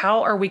like,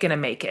 how are we going to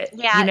make it?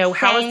 Yeah,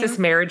 how is this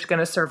marriage going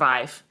to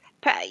survive?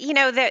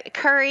 The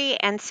curry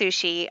and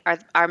sushi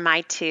are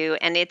my 2,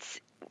 and it's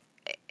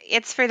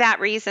for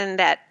that reason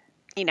that,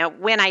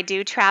 when I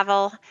do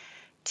travel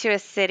to a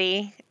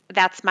city,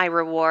 that's my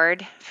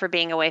reward for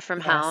being away from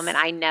home. And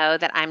I know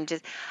that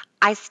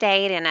I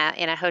stayed in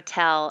a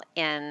hotel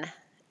in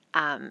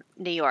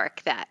New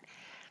York that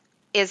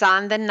is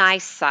on the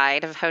nice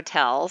side of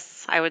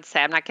hotels, I would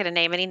say. I'm not going to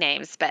name any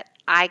names, but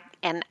I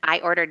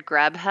ordered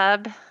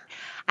Grubhub.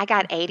 I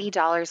got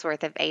 $80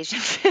 worth of Asian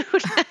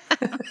food.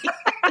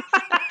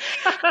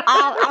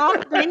 All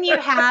the menu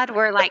had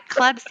were like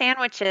club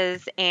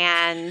sandwiches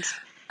and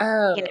you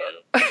Oh.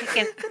 know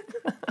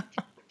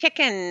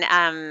chicken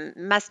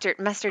mustard.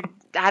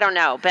 I don't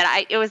know, but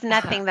it was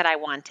nothing that I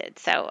wanted.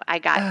 So I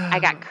got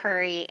Oh,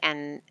 curry,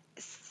 and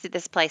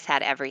this place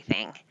had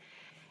everything.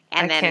 I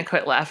And then can't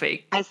quit laughing.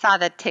 I saw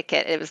the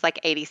ticket. It was like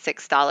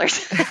 $86.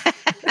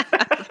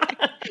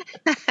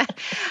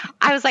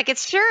 I was like,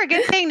 it's sure a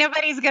good thing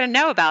nobody's going to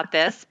know about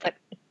this. But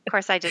of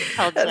course, I just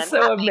told That's Jen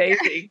so Hatmaker.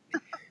 amazing.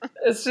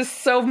 It's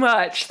just so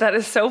much. That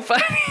is so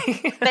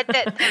funny. But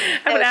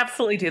I would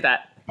absolutely do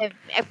that.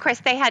 of course,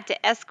 they had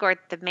to escort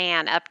the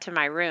man up to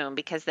my room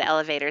because the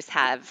elevators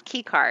have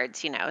key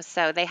cards,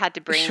 so they had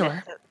to bring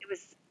Sure. it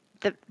was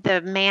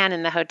the man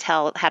in the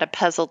hotel had a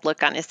puzzled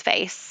look on his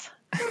face.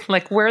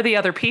 Like, where are the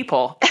other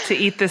people to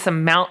eat this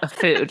amount of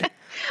food?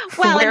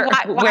 Well, Where and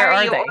why where are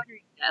are you they?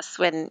 ordering this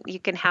when you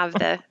can have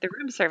the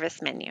room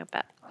service menu?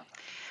 But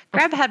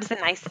Grubhub's a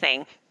nice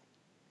thing.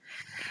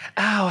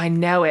 Oh, I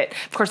know it.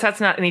 Of course, that's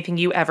not anything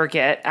you ever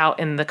get out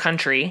in the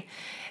country.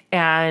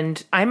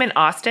 And I'm in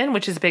Austin,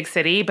 which is a big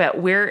city, but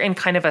we're in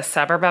kind of a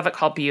suburb of it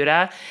called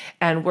Buda,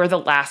 and we're the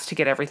last to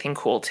get everything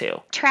cool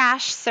too.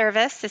 Trash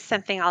service is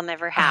something I'll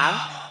never have.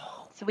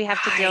 Oh, So we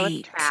have to deal with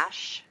right.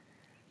 trash.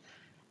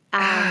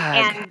 Ugh.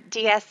 And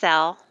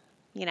DSL,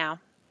 you know.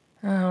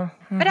 Oh,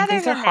 But other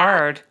these are than that,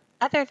 hard.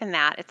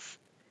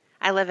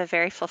 I live a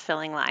very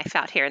fulfilling life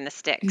out here in the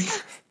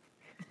sticks.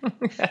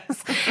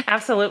 Yes,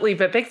 absolutely.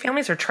 But big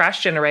families are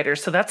trash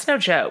generators, so that's no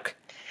joke.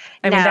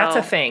 I mean, that's a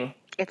No, thing.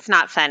 it's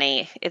not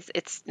funny.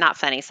 It's not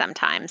funny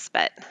sometimes,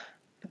 but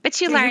you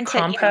Do you learn to,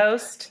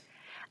 compost?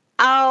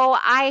 oh,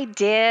 I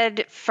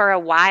did for a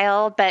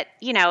while, but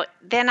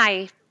then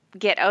I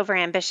get over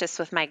ambitious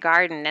with my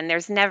garden and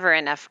there's never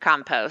enough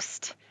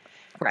compost. So,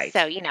 Right.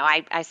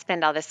 I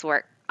spend all this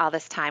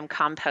time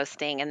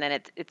composting, and then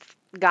it's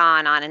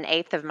gone on an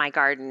eighth of my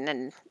garden.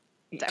 And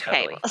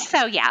okay, Totally.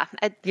 so yeah,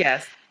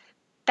 Yes.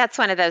 that's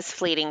one of those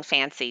fleeting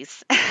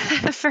fancies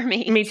for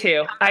me. Me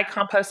too. I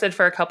composted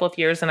for a couple of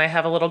years and I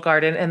have a little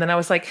garden. And then I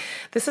was like,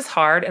 this is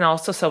hard. And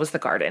also, so was the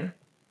garden.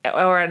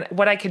 Or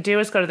what I could do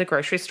is go to the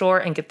grocery store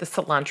and get the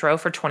cilantro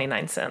for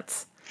 29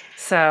 cents.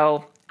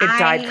 So it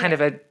died kind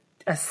I of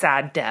a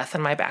sad death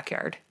in my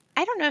backyard.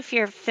 I don't know if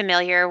you're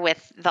familiar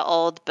with the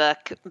old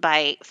book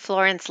by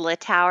Florence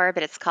Littauer,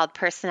 but it's called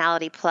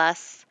Personality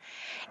Plus.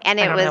 And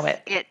I don't know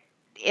it.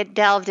 it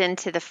delved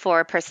into the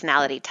 4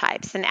 personality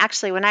types. And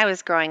actually, when I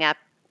was growing up,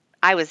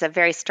 I was a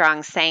very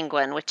strong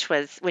sanguine, which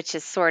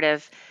is sort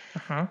of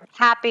Uh-huh.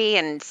 happy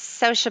and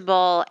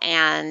sociable,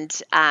 and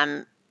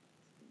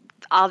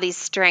all these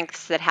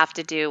strengths that have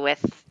to do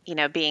with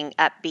being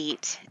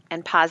upbeat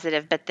and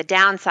positive. But the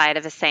downside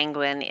of a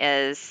sanguine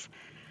is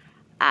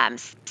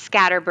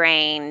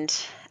scatterbrained.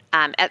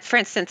 For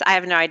instance, I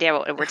have no idea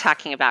what we're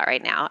talking about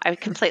right now. I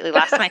completely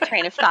lost my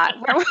train of thought.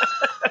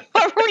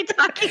 What were we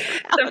talking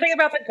about? Something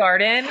about the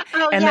garden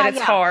Oh, and yeah, that it's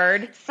yeah.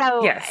 hard.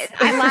 So Yes.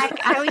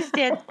 I always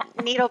did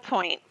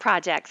needlepoint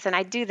projects, and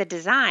I'd do the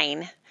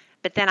design,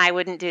 but then I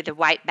wouldn't do the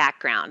white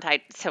background.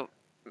 So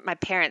my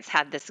parents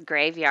had this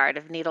graveyard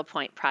of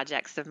needlepoint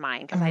projects of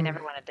mine because I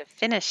never wanted to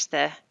finish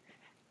the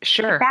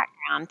Sure.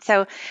 background.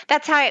 So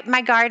that's how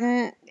my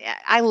garden.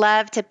 I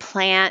love to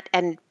plant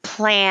and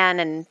plan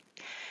and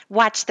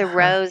watch the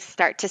rows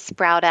start to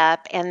sprout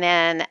up, and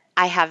then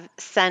I have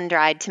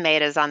sun-dried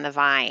tomatoes on the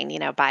vine,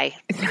 by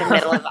the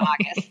middle of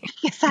August.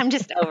 Yes, I'm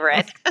just over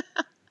it.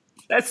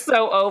 That's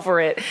so over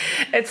it.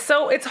 It's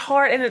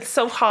hard and it's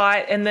so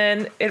hot and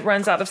then it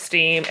runs out of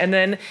steam. And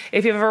then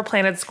if you've ever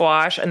planted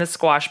squash and the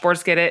squash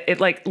boards get it, it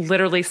like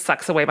literally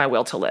sucks away my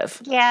will to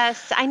live.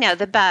 Yes, I know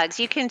the bugs.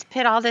 You can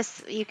put all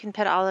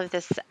of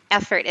this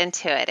effort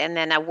into it, and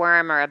then a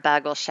worm or a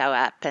bug will show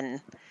up, and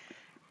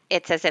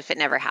it's as if it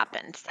never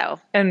happened. So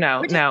And no,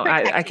 we're just no,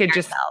 I protecting could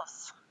just,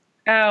 ourselves.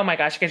 oh my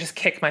gosh, I could just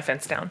kick my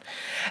fence down.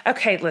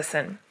 Okay,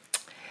 listen.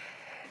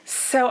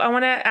 So I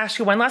want to ask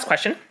you one last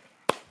question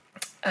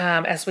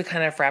as we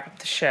kind of wrap up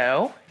the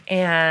show.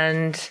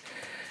 And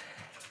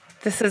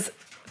this is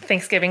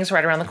Thanksgiving's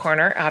right around the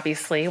corner,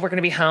 obviously. We're going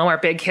to be home. Our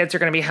big kids are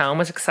going to be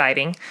home. It's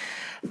exciting.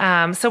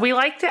 So we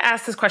like to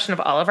ask this question of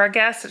all of our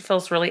guests. It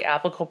feels really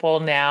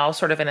applicable now,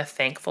 sort of in a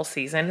thankful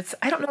season.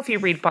 I don't know if you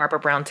read Barbara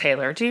Brown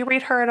Taylor. Do you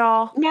read her at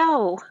all?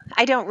 No,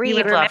 I don't read. You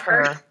would love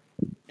remember? her.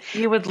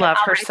 You would love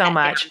I'll her write so that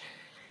much. down.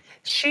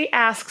 She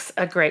asks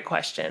a great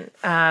question,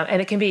 and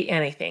it can be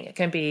anything. It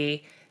can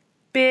be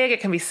big, it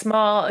can be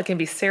small, it can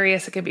be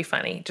serious, it can be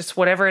funny, just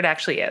whatever it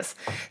actually is.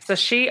 So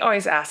she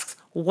always asks,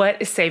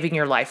 what is saving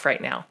your life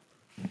right now?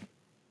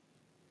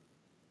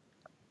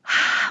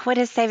 What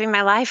is saving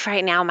my life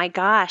right now? My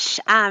gosh.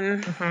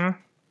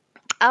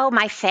 Oh,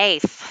 my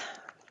faith.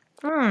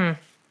 I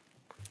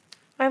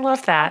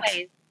love that.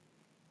 Always.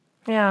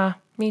 Yeah,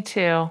 me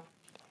too.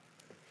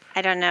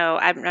 I don't know.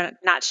 I'm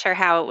not sure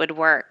how it would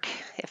work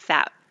if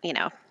that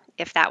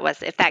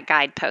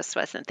guidepost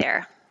wasn't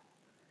there.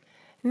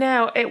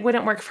 No, it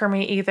wouldn't work for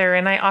me either.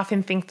 And I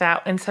often think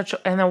that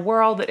in a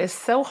world that is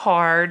so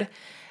hard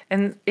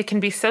and it can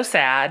be so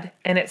sad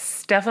and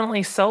it's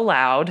definitely so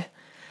loud.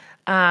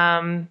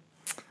 I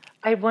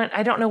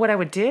don't know what I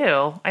would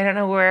do. I don't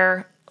know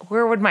where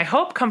would my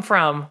hope come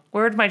from?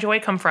 Where would my joy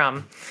come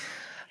from?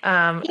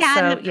 And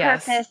the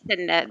purpose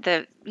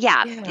and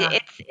Yeah.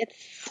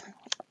 it's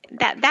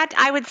that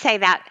I would say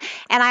that.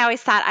 And I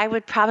always thought I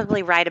would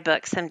probably write a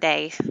book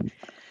someday,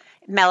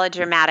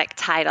 melodramatic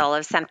title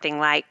of something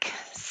like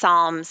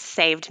Psalms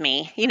Saved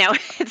Me.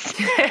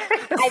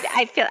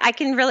 I feel I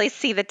can really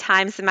see the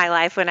times in my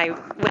life when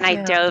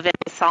I dove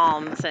into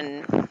Psalms,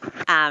 and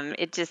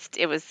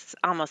it was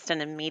almost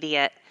an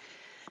immediate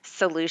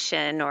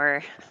solution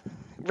or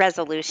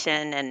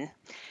resolution. And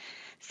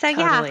so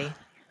Totally.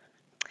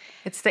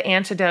 It's the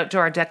antidote to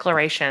our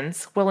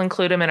declarations. We'll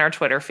include them in our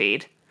Twitter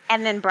feed.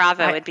 And then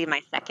Bravo would be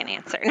my second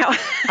answer. No.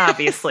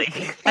 Obviously.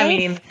 I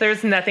mean,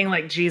 there's nothing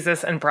like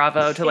Jesus and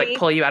Bravo to like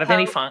pull you out of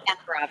any funk. And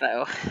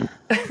Bravo.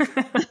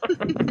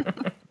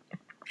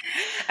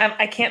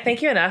 I can't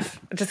thank you enough.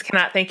 I just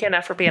cannot thank you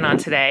enough for being on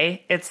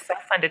today. It's so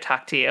fun to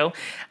talk to you.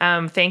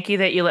 Thank you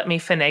that you let me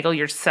finagle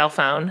your cell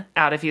phone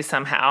out of you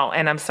somehow.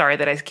 And I'm sorry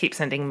that I keep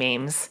sending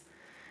memes.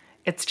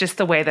 It's just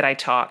the way that I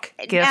talk.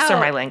 Gifts are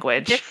my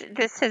language.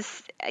 This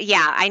is,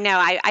 I know.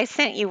 I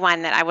sent you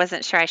one that I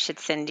wasn't sure I should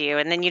send you,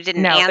 and then you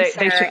didn't answer.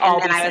 They should all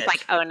and then be I was sent.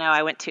 like, oh no,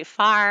 I went too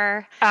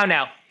far. Oh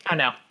no.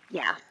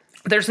 Yeah.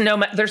 There's no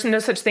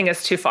such thing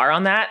as too far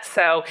on that.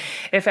 So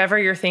if ever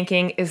you're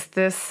thinking, is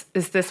this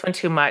one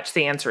too much?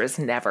 The answer is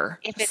never.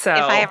 If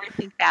I ever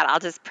think that, I'll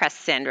just press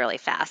send really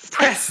fast.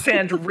 Press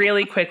send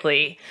really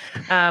quickly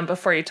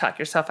before you talk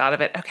yourself out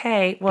of it.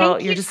 Okay. Well,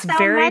 Thank you're you just so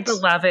very much.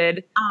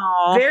 beloved.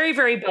 Aw. Very,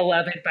 very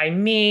beloved by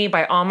me,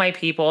 by all my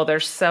people.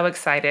 They're so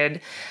excited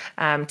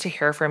to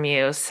hear from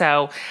you.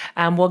 So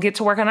we'll get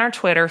to work on our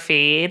Twitter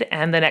feed.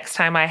 And the next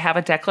time I have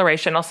a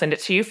declaration, I'll send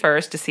it to you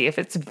first to see if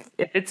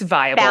it's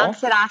viable.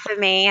 Bounce it off of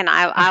me, and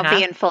I'll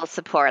be in full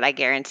support. I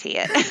guarantee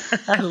it.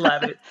 I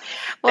love it.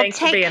 Well, Thanks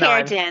for take being care,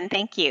 on. Jen.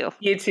 Thank you.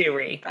 You too,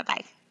 Ree.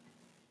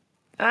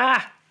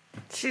 Bye-bye.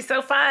 She's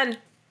so fun.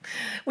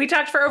 We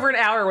talked for over an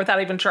hour without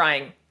even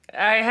trying.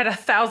 I had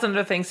 1,000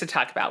 other things to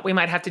talk about. We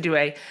might have to do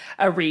a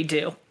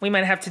redo. We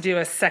might have to do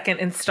a second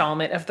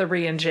installment of the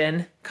Ree and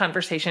Jen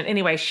conversation.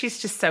 Anyway, she's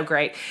just so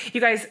great.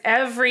 You guys,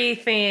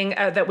 everything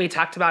that we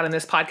talked about in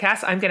this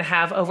podcast, I'm going to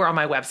have over on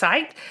my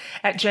website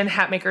at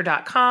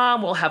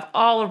jenhatmaker.com. We'll have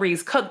all of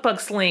Ree's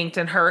cookbooks linked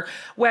and her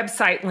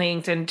website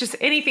linked and just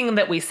anything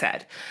that we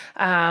said.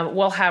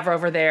 We'll have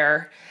over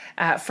there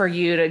for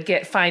you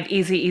to find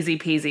easy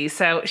peasy.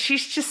 So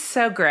she's just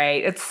so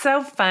great. It's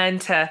so fun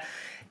to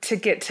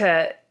get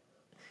to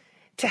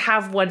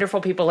have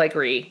wonderful people like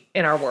Ree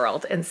in our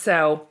world. And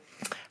so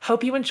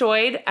hope you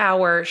enjoyed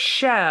our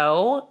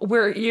show.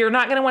 You're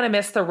not going to want to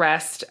miss the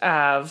rest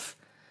of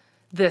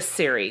this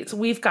series.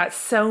 We've got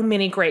so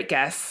many great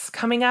guests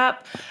coming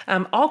up,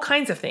 all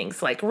kinds of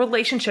things like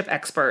relationship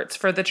experts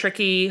for the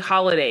tricky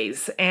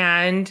holidays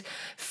and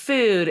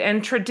food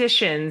and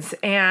traditions.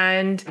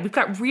 And we've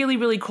got really,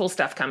 really cool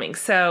stuff coming.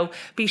 So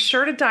be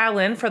sure to dial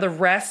in for the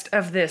rest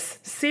of this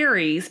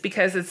series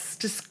because it's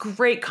just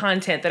great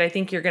content that I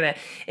think you're going to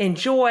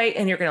enjoy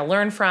and you're going to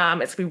learn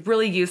from. It's going to be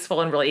really useful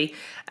and really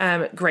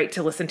great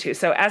to listen to.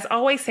 So as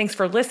always, thanks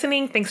for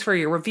listening. Thanks for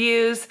your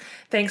reviews.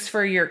 Thanks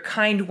for your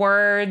kind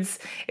words.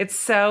 It's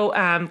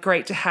so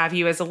great to have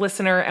you as a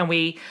listener. And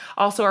we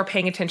also are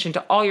paying attention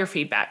to all your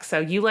feedback. So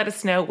you let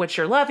us know what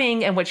you're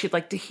loving and what you'd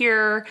like to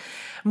hear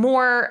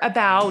more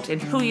about and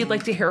who you'd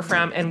like to hear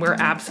from. And we're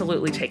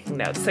absolutely taking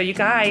notes. So you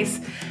guys,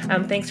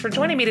 thanks for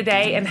joining me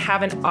today and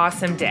have an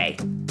awesome day.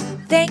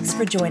 Thanks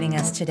for joining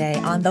us today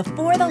on the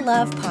For the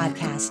Love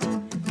podcast.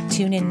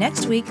 Tune in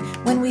next week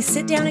when we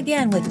sit down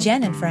again with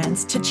Jen and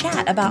friends to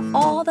chat about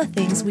all the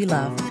things we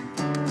love.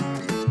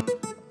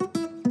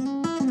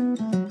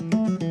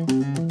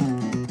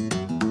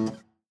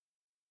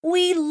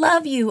 We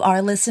love you,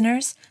 our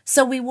listeners,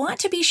 so we want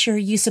to be sure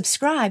you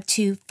subscribe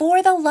to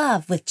For the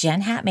Love with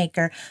Jen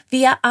Hatmaker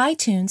via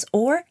iTunes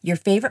or your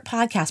favorite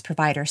podcast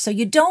provider so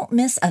you don't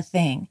miss a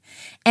thing.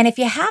 And if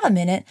you have a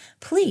minute,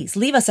 please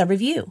leave us a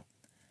review.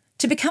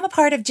 To become a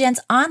part of Jen's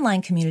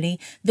online community,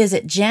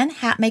 visit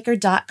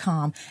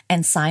jenhatmaker.com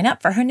and sign up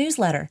for her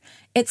newsletter.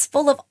 It's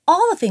full of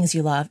all the things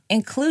you love,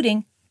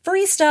 including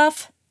free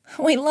stuff.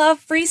 We love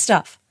free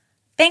stuff.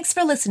 Thanks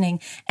for listening,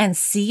 and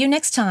see you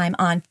next time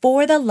on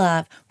For the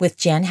Love with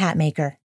Jen Hatmaker.